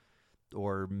over,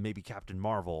 or maybe Captain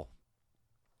Marvel.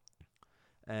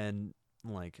 And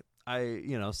like I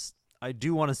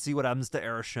do want to see what happens to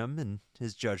Erisham and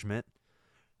his judgment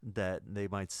that they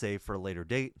might save for a later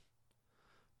date.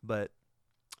 But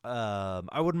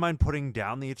I wouldn't mind putting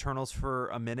down the Eternals for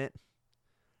a minute,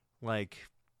 like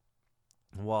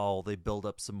while they build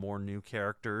up some more new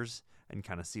characters and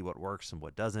kind of see what works and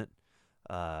what doesn't.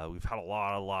 We've had a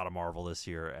lot of Marvel this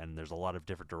year, and there's a lot of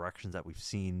different directions that we've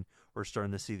seen. We're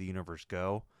starting to see the universe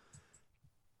go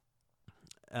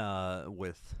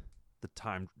with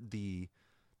the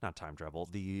not time travel,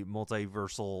 the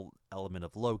multiversal element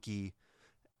of Loki,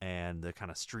 and the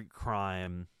kind of street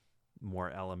crime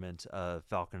more element of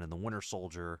Falcon and the Winter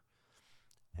Soldier,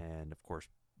 and of course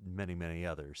many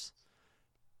others.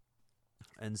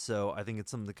 And so I think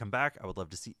it's something to come back. I would love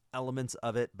to see elements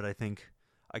of it, but I think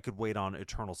I could wait on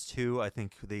Eternals 2. I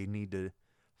think they need to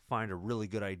find a really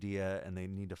good idea, and they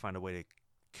need to find a way to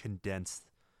condense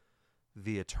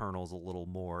the Eternals a little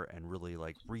more and really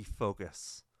like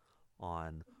refocus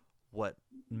on what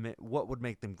would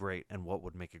make them great and what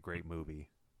would make a great movie.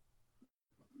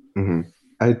 Mhm.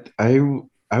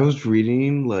 I was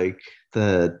reading like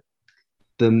the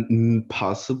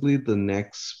possibly the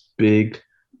next big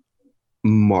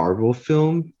Marvel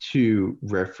film to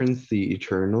reference the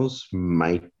Eternals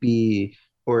might be,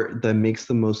 or that makes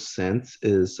the most sense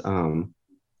is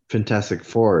Fantastic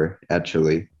Four,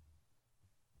 actually.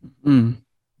 Mm,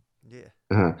 Yeah.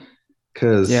 Uh,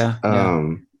 cause yeah,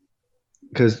 yeah.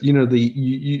 you know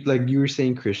you like you were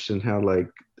saying, Christian, how like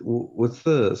what's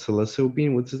the celestial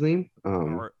being? What's his name?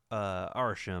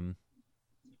 Arsham.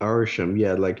 Arsham.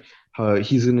 Yeah, like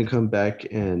he's gonna come back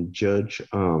and judge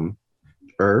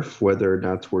Earth whether or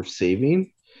not it's worth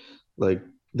saving. Like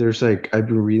there's like I've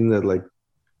been reading that like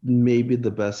maybe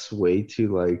the best way to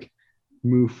like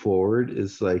move forward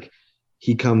is like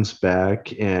he comes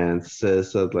back and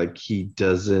says that like he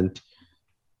doesn't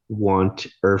want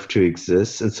Earth to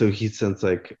exist, and so he sends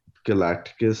like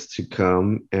Galacticus to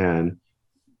come and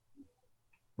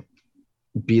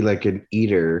be like an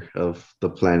eater of the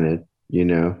planet, you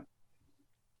know?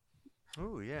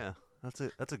 Oh yeah, that's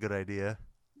a good idea.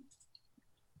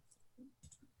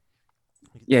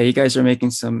 Yeah, you guys are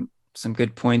making some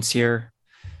good points here.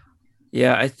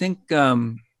 Yeah, I think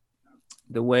the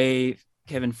way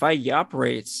Kevin Feige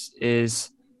operates is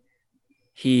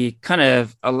he kind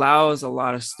of allows a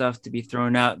lot of stuff to be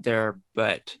thrown out there,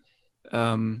 but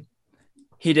um,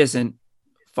 he doesn't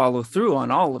follow through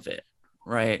on all of it,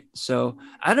 right? So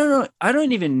I don't know. I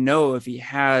don't even know if he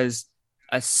has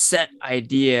a set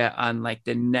idea on like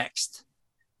the next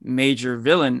major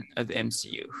villain of the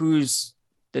MCU. Who's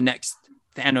the next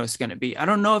Thanos going to be? I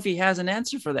don't know if he has an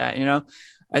answer for that.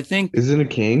 I think. Isn't it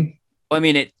King? I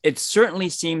mean, it certainly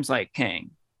seems like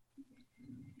Kang,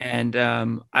 and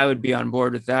I would be on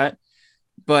board with that.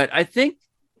 But I think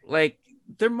like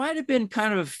there might have been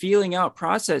kind of a feeling out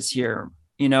process here.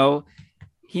 You know,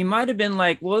 he might have been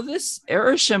like, well, this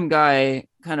Erisham guy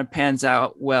kind of pans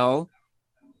out well.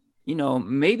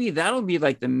 Maybe that'll be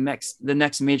like the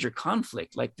next major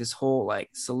conflict, like this whole like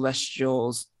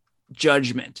celestials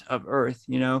judgment of Earth.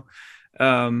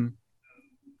 Um,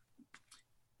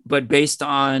 but based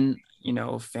on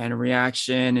fan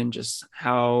reaction and just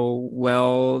how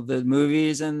well the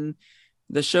movies and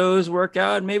the shows work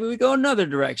out, maybe we go another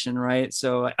direction, right?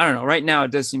 So I don't know. Right now,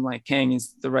 it does seem like Kang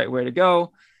is the right way to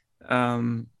go,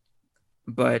 um,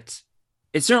 but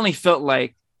it certainly felt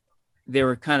like they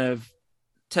were kind of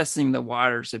testing the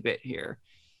waters a bit here,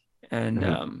 and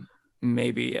Uh-huh.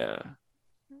 maybe you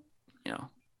know Uh-huh.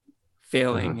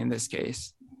 failing in this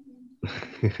case.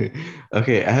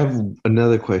 Okay, I have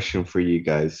another question for you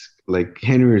guys. Like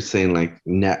Henry was saying, like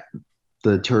the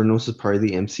Eternals is part of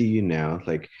the MCU now.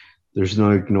 Like, there's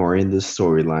no ignoring this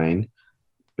storyline,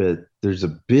 but there's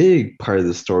a big part of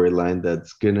the storyline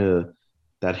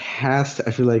that has to,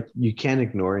 I feel like you can't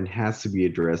ignore and has to be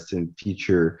addressed in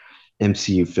future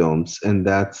MCU films, and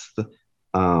that's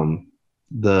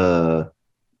the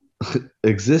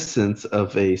existence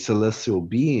of a celestial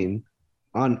being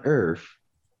on Earth.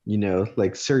 You know,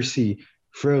 like Cersei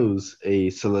froze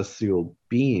a celestial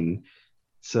being.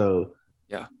 So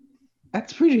Yeah.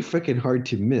 that's pretty freaking hard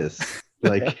to miss.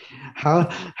 Like, how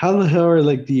how the hell are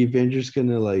like the Avengers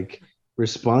gonna like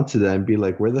respond to that and be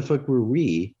like, where the fuck were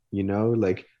we? You know,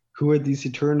 like who are these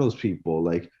Eternals people?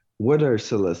 Like, what are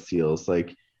Celestials?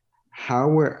 Like, how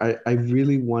were I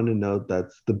really want to know.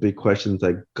 That's the big questions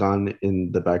like gone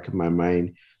in the back of my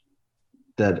mind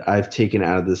that I've taken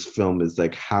out of this film is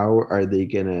like, how are they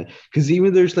gonna? Because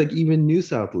even there's like even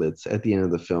news outlets at the end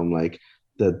of the film, like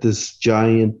that this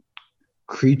giant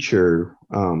creature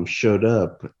showed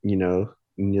up, you know,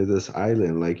 near this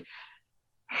island. Like,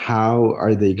 how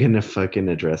are they gonna fucking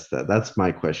address that? That's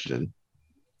my question.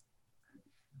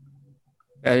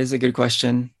 That is a good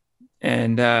question.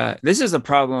 And this is a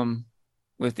problem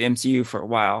with the MCU for a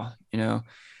while,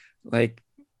 like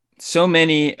so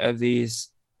many of these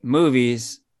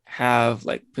movies have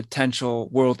like potential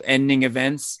world ending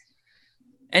events.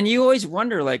 And you always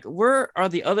wonder, like, where are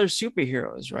the other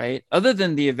superheroes, right? Other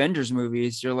than the Avengers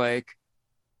movies, you're like,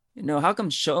 how come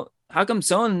so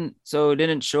and so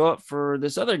didn't show up for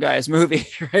this other guy's movie,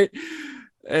 right?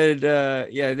 And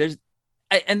yeah,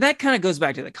 and that kind of goes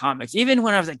back to the comics. Even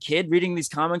when I was a kid reading these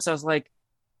comics, I was like,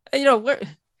 where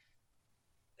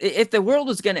if the world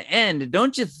was going to end,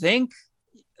 don't you think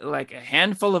like a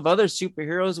handful of other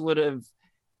superheroes would have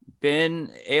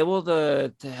been able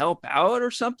to help out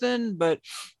or something? But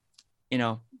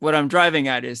what I'm driving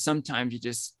at is sometimes you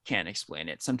just can't explain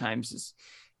it. Sometimes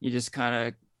you just kind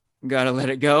of gotta let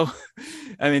it go.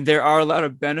 I mean, there are a lot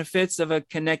of benefits of a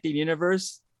connected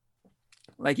universe,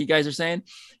 like you guys are saying,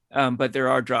 but there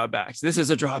are drawbacks. This is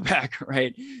a drawback,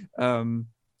 right? Um,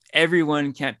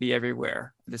 Everyone can't be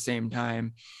everywhere at the same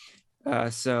time.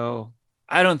 So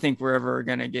I don't think we're ever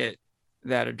gonna get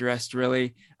that addressed.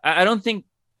 Really, I don't think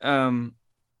um,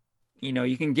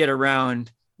 you can get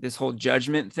around this whole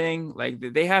judgment thing. Like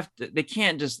they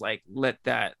can't just like let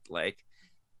that like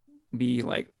be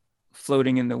like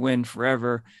floating in the wind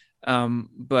forever.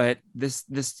 But this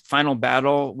final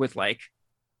battle with like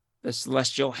the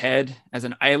celestial head as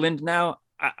an island now,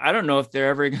 I don't know if they're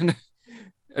ever gonna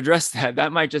address that.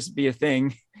 That might just be a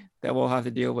thing that we'll have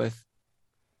to deal with.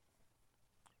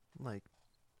 Like,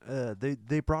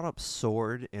 they brought up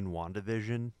sword in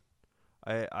WandaVision.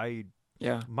 I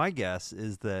Yeah. my guess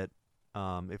is that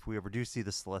if we ever do see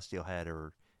the celestial head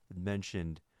or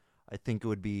mentioned, I think it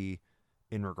would be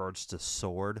in regards to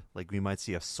sword. Like we might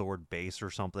see a sword base or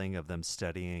something of them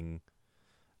studying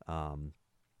um,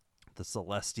 the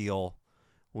celestial.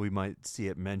 We might see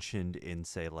it mentioned in,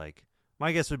 say, like,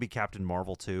 my guess would be Captain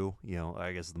Marvel too.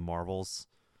 I guess the Marvels.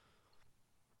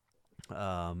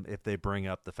 If they bring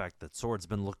up the fact that Sword's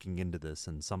been looking into this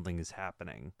and something is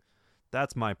happening,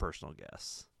 that's my personal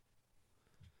guess.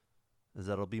 Is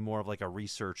that it'll be more of like a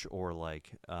research or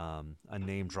like a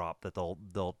name drop that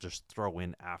they'll just throw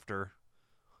in after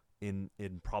in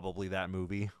probably that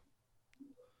movie.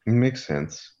 It makes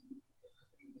sense.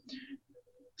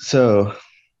 So,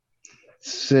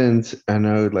 since I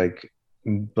know like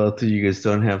both of you guys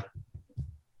don't have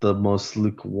the most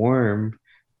lukewarm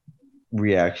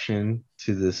reaction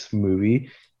to this movie,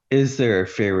 is there a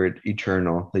favorite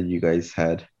Eternal that you guys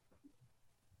had?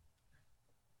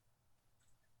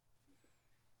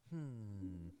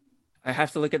 Hmm. I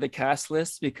have to look at the cast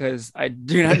list because I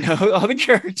do not know all the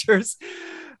characters.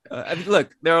 I mean,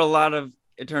 look, there are a lot of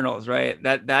Eternals, right?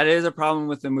 That is a problem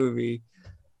with the movie.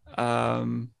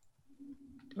 Um,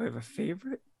 do I have a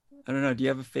favorite? I don't know. Do you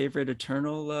have a favorite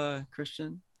Eternal,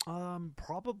 Christian?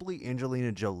 Probably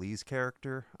Angelina Jolie's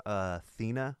character,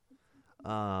 Thena.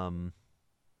 Um,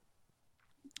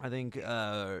 I think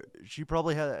she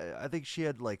probably had. I think she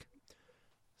had like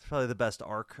probably the best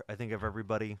arc I think of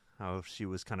everybody. How she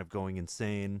was kind of going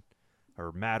insane,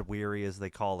 or mad weary as they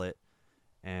call it,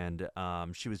 and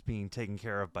she was being taken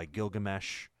care of by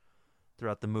Gilgamesh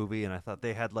throughout the movie, and I thought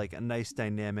they had like a nice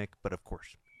dynamic. But of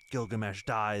course, Gilgamesh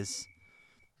dies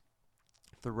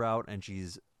throughout, and she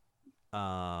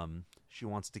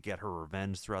wants to get her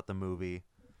revenge throughout the movie.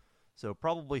 So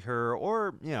probably her,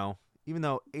 or even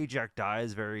though Ajak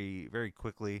dies very very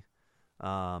quickly,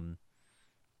 um,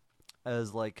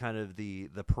 as like kind of the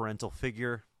parental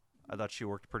figure, I thought she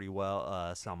worked pretty well.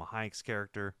 Salma Hayek's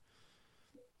character,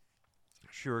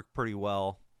 she worked pretty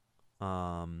well.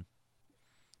 Um,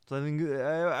 so I think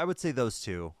I would say those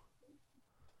two.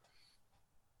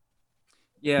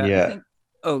 Yeah, I Yeah. think.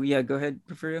 Oh, yeah. Go ahead,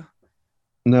 Porfirio.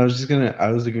 No, I was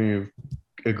gonna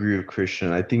agree with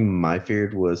Christian. I think my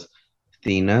favorite was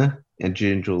Thena and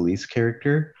Jen Jolie's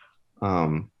character.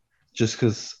 Um, just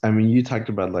because I mean you talked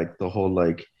about like the whole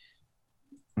like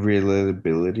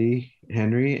relatability,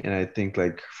 Henry, and I think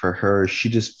like for her, she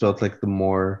just felt like the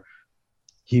more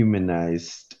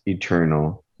humanized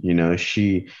Eternal.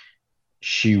 She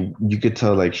you could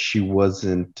tell like she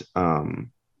wasn't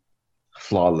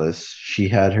flawless. She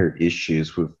had her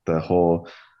issues with the whole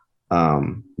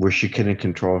where she couldn't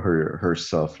control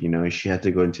herself. She had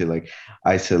to go into like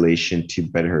isolation to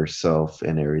better herself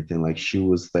and everything. Like she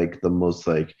was like the most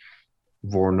like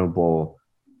vulnerable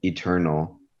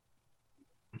Eternal.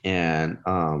 And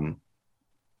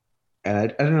I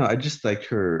don't know, I just liked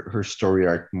her story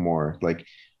arc more. Like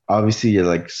obviously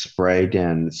like Sprite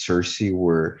and Cersei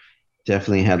were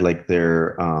definitely had like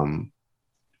their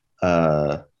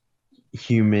uh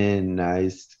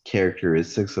humanized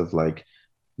characteristics of like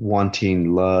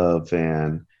wanting love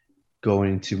and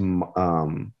going to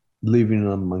living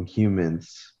among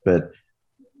humans, but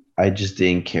I just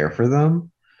didn't care for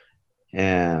them.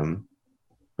 And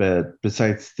but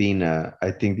besides Thena,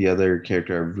 I think the other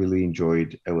character I really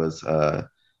enjoyed it was uh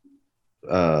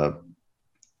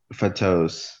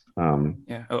Fatos.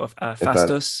 Yeah. Oh, I thought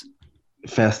Fastos.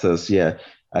 Fastos, yeah.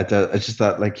 I just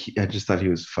thought he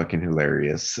was fucking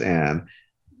hilarious. And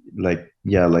like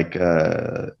yeah, like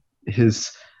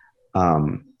his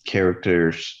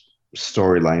character's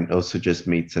storyline also just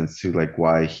made sense to like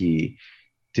why he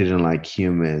didn't like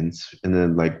humans, and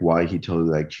then like why he totally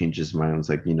like changed his mind. It was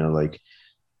like like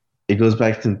it goes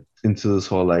back into this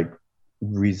whole like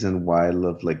reason why I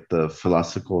love like the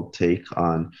philosophical take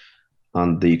on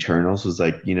the Eternals was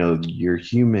like you're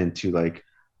human to like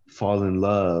fall in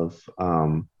love,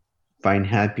 find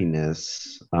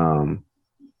happiness,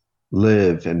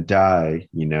 live and die,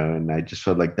 and I just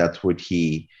felt like that's what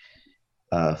he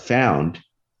found,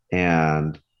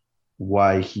 and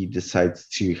why he decides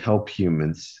to help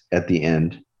humans at the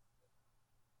end.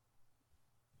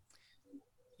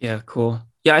 Yeah, cool.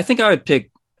 Yeah, I think I would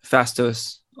pick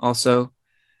Fastos also.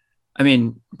 I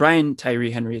mean, Brian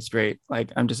Tyree Henry is great.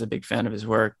 Like, I'm just a big fan of his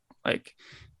work. Like,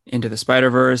 Into the Spider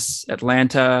Verse,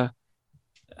 Atlanta,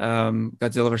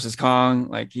 Godzilla versus Kong.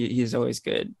 Like, he's always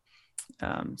good.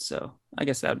 So I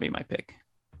guess that would be my pick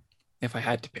if I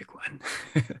had to pick one.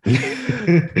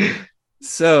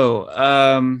 So,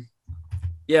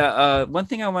 yeah, one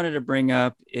thing I wanted to bring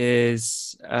up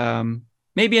is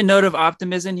maybe a note of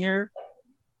optimism here,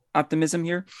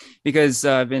 because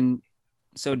I've been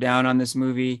so down on this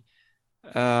movie.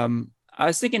 I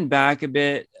was thinking back a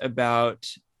bit about,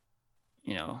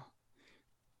 you know,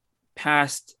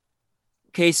 past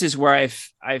cases where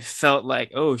I've felt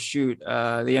like, oh shoot,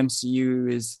 the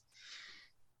MCU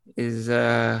is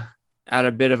at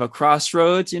a bit of a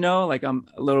crossroads, like I'm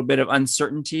a little bit of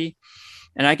uncertainty.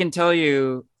 And I can tell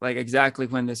you like exactly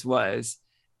when this was.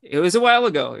 It was a while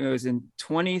ago. It was in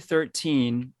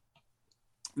 2013,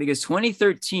 because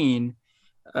 2013,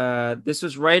 this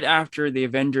was right after the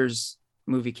Avengers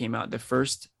movie came out, the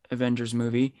first Avengers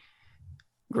movie.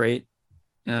 Great,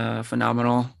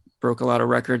 phenomenal, broke a lot of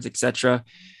records, etc.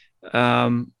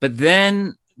 But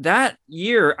then that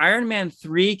year, Iron Man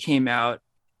 3 came out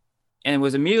and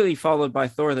was immediately followed by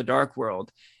Thor the Dark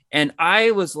World. And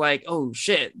I was like, oh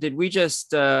shit, did we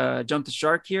just jump the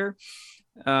shark here?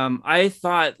 I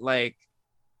thought like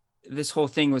this whole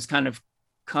thing was kind of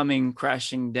coming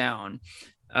crashing down.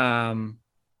 Um,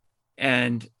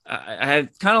 and I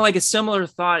had kind of like a similar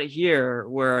thought here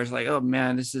where I was like, oh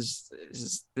man, this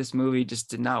movie just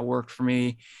did not work for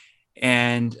me.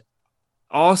 And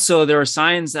also there are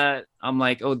signs that I'm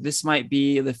like, oh, this might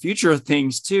be the future of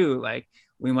things too. Like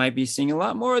we might be seeing a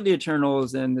lot more of the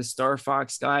Eternals and the Star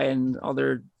Fox guy and all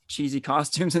their cheesy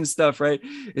costumes and stuff, right?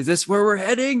 Is this where we're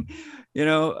heading? You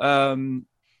know,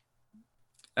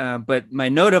 but my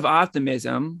note of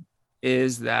optimism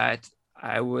is that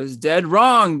I was dead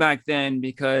wrong back then,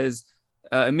 because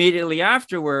immediately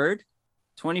afterward,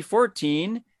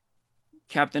 2014,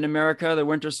 Captain America, the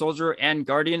Winter Soldier, and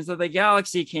Guardians of the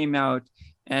Galaxy came out.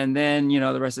 And then,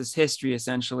 the rest is history,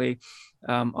 essentially.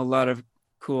 A lot of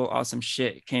cool, awesome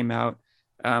shit came out.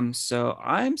 So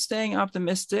I'm staying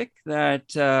optimistic that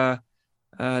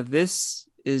this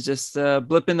is just a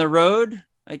blip in the road,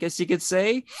 I guess you could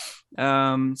say.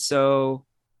 So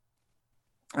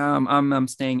I'm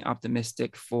staying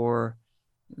optimistic for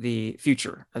the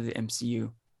future of the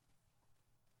MCU.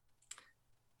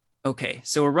 Okay,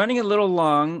 so we're running a little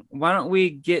long. Why don't we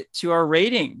get to our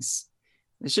ratings?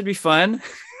 This should be fun.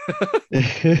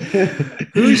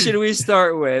 Who should we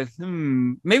start with?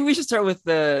 Maybe we should start with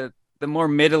the more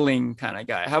middling kind of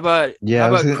guy. How about Yeah, how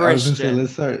about I was gonna say Christian?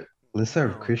 let's start with Oh,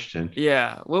 Christian.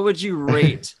 Yeah, what would you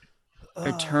rate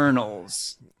uh,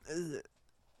 Eternals?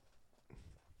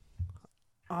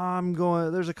 I'm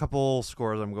going. There's a couple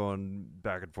scores I'm going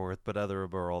back and forth, but other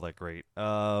are all that great.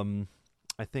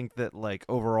 I think that like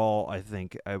overall, I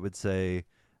think I would say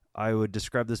I would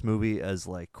describe this movie as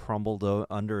like crumbled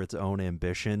under its own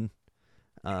ambition.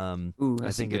 Ooh, I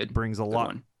that's a think it good brings good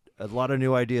one. a lot of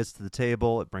new ideas to the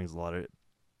table. It brings a lot of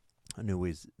new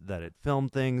ways that it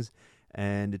filmed things,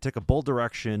 and it took a bold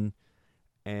direction.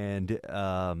 And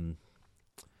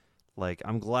like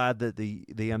I'm glad that the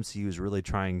MCU is really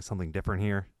trying something different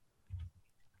here,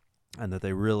 and that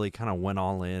they really kind of went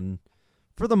all in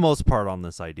for the most part on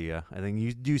this idea. I think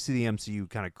you do see the MCU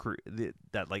kind of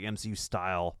that like MCU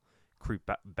style creep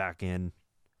back in,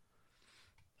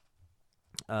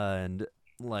 and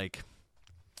like,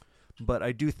 but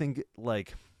I do think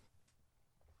like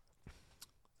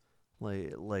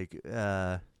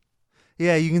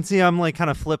yeah, you can see I'm like kind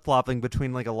of flip flopping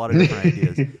between like a lot of different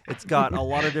ideas. It's got a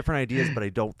lot of different ideas, but I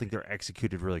don't think they're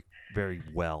executed really very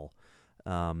well.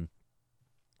 Um,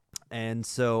 and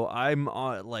so I'm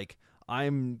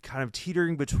kind of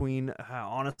teetering between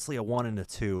honestly a 1 and a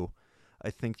 2. I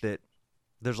think that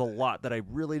there's a lot that I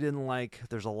really didn't like.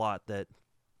 There's a lot that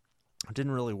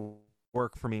didn't really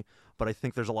work for me, but I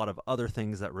think there's a lot of other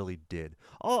things that really did.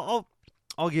 I'll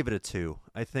give it a 2.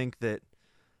 I think that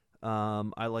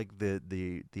I like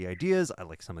the ideas. I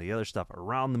like some of the other stuff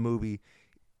around the movie,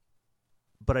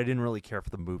 but I didn't really care for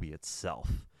the movie itself.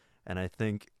 And I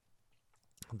think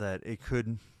that it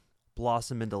could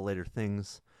blossom into later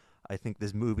things. I think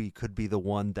this movie could be the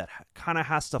one that kind of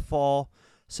has to fall,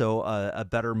 so a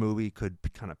better movie could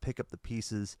kind of pick up the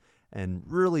pieces and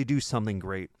really do something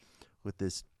great with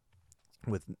this,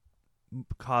 with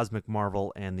Cosmic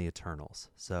Marvel and the Eternals.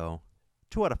 So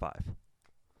 2 out of 5.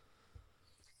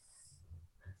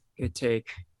 Good take.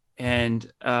 And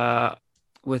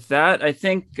with that, I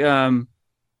think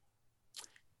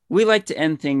we like to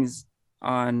end things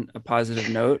on a positive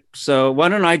note. So why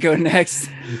don't I go next?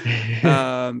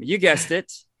 You guessed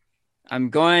it. I'm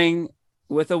going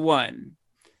with a one.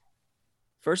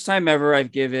 First time ever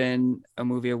I've given a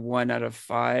movie a 1 out of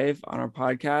 5 on our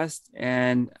podcast,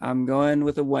 and I'm going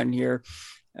with a one here.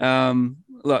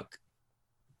 Look,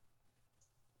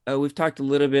 we've talked a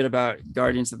little bit about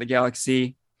Guardians of the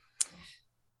Galaxy.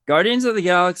 Guardians of the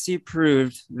Galaxy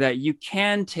proved that you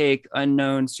can take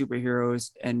unknown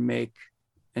superheroes and make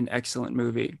an excellent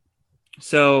movie.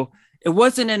 So it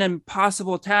wasn't an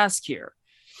impossible task here.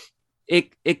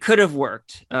 It could have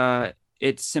worked.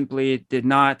 It simply did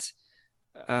not.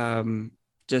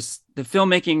 Just the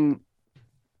filmmaking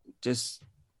just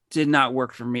did not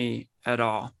work for me at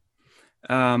all.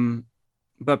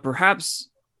 But perhaps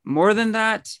more than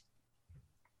that,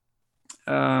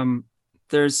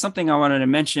 there's something I wanted to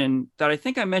mention that I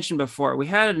think I mentioned before. We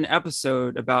had an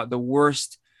episode about the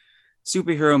worst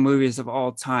superhero movies of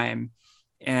all time.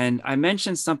 And I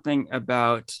mentioned something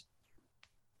about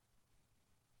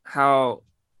how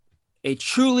a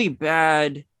truly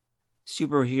bad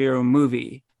superhero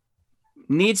movie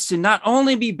needs to not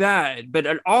only be bad, but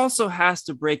it also has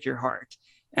to break your heart.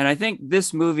 And I think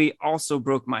this movie also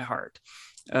broke my heart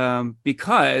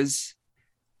because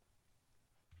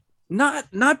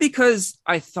not because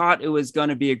I thought it was going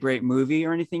to be a great movie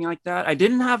or anything like that. I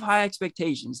didn't have high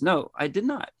expectations. No, I did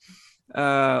not.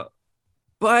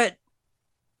 But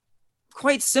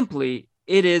quite simply,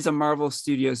 it is a Marvel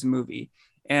Studios movie.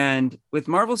 And with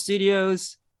Marvel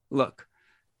Studios, look,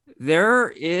 there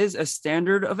is a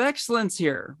standard of excellence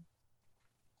here.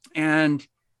 And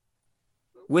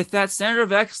with that standard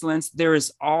of excellence, there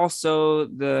is also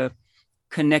the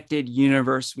connected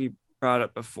universe we brought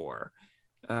up before.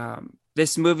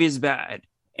 This movie is bad,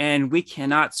 and we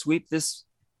cannot sweep this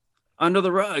under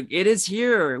the rug. It is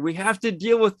here. We have to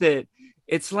deal with it.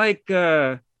 It's like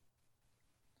you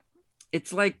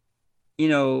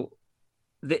know,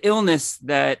 the illness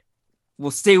that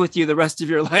will stay with you the rest of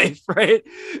your life, right?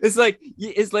 It's like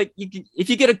you can, if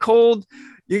you get a cold,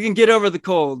 you can get over the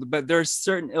cold, but there are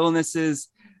certain illnesses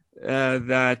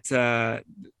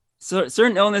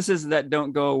certain illnesses that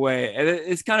don't go away, and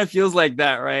it kind of feels like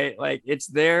that, right? Like it's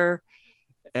there,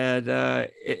 and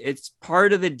it's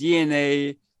part of the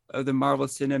DNA of the Marvel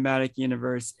Cinematic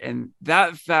Universe, and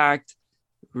that fact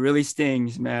really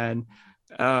stings, man.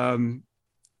 Um,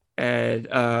 and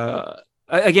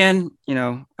again,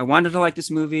 I wanted to like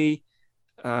this movie.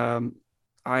 I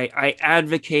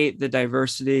advocate the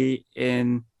diversity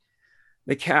in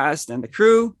the cast and the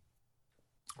crew,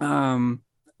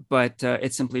 but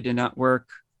it simply did not work.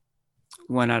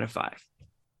 1 out of 5.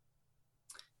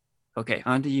 Okay,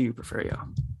 on to you,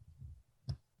 Porfirio.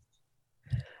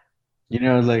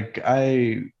 Like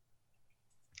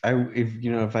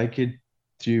if I could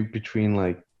do between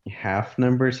like half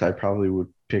numbers, I probably would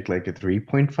pick like a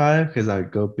 3.5 because I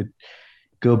would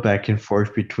go back and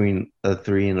forth between a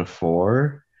 3 and a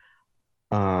 4.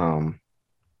 Um,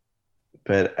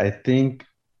 but I think,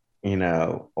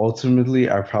 ultimately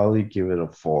I probably give it a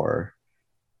 4.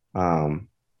 Um,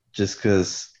 just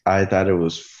because I thought it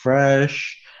was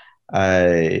fresh.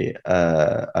 I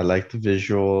like the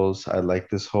visuals. I like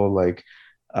this whole like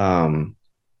um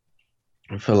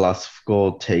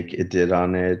philosophical take it did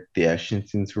on it. The action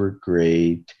scenes were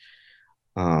great.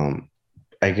 Um,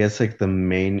 I guess like the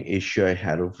main issue I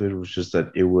had with it was just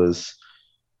that it was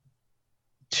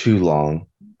too long.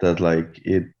 That like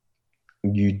it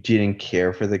you didn't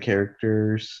care for the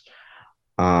characters.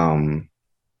 Um,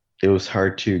 it was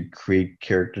hard to create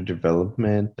character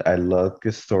development. I love the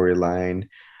storyline.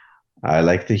 I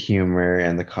like the humor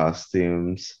and the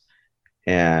costumes.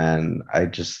 And I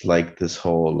just like this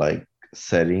whole like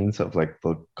settings of like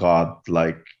the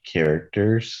god-like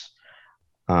characters.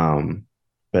 Um,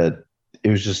 but it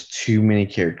was just too many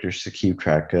characters to keep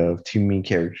track of, too many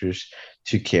characters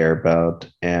to care about,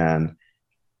 and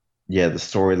yeah, the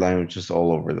storyline was just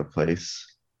all over the place.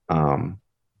 Um,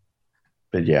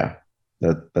 but yeah,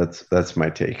 that's my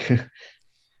take.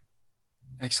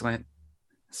 Excellent.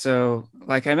 So,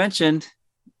 like I mentioned,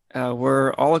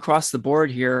 we're all across the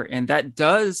board here, and that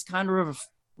does kind of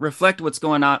reflect what's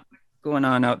going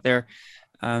on out there.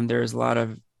 There's a lot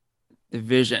of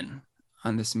division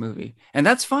on this movie, and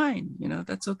that's fine.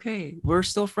 That's okay. We're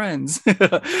still friends,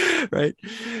 right?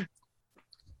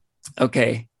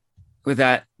 Okay. With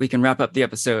that, we can wrap up the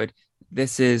episode.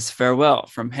 This is farewell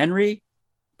from Henry,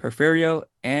 Porfirio,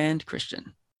 and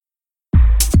Christian.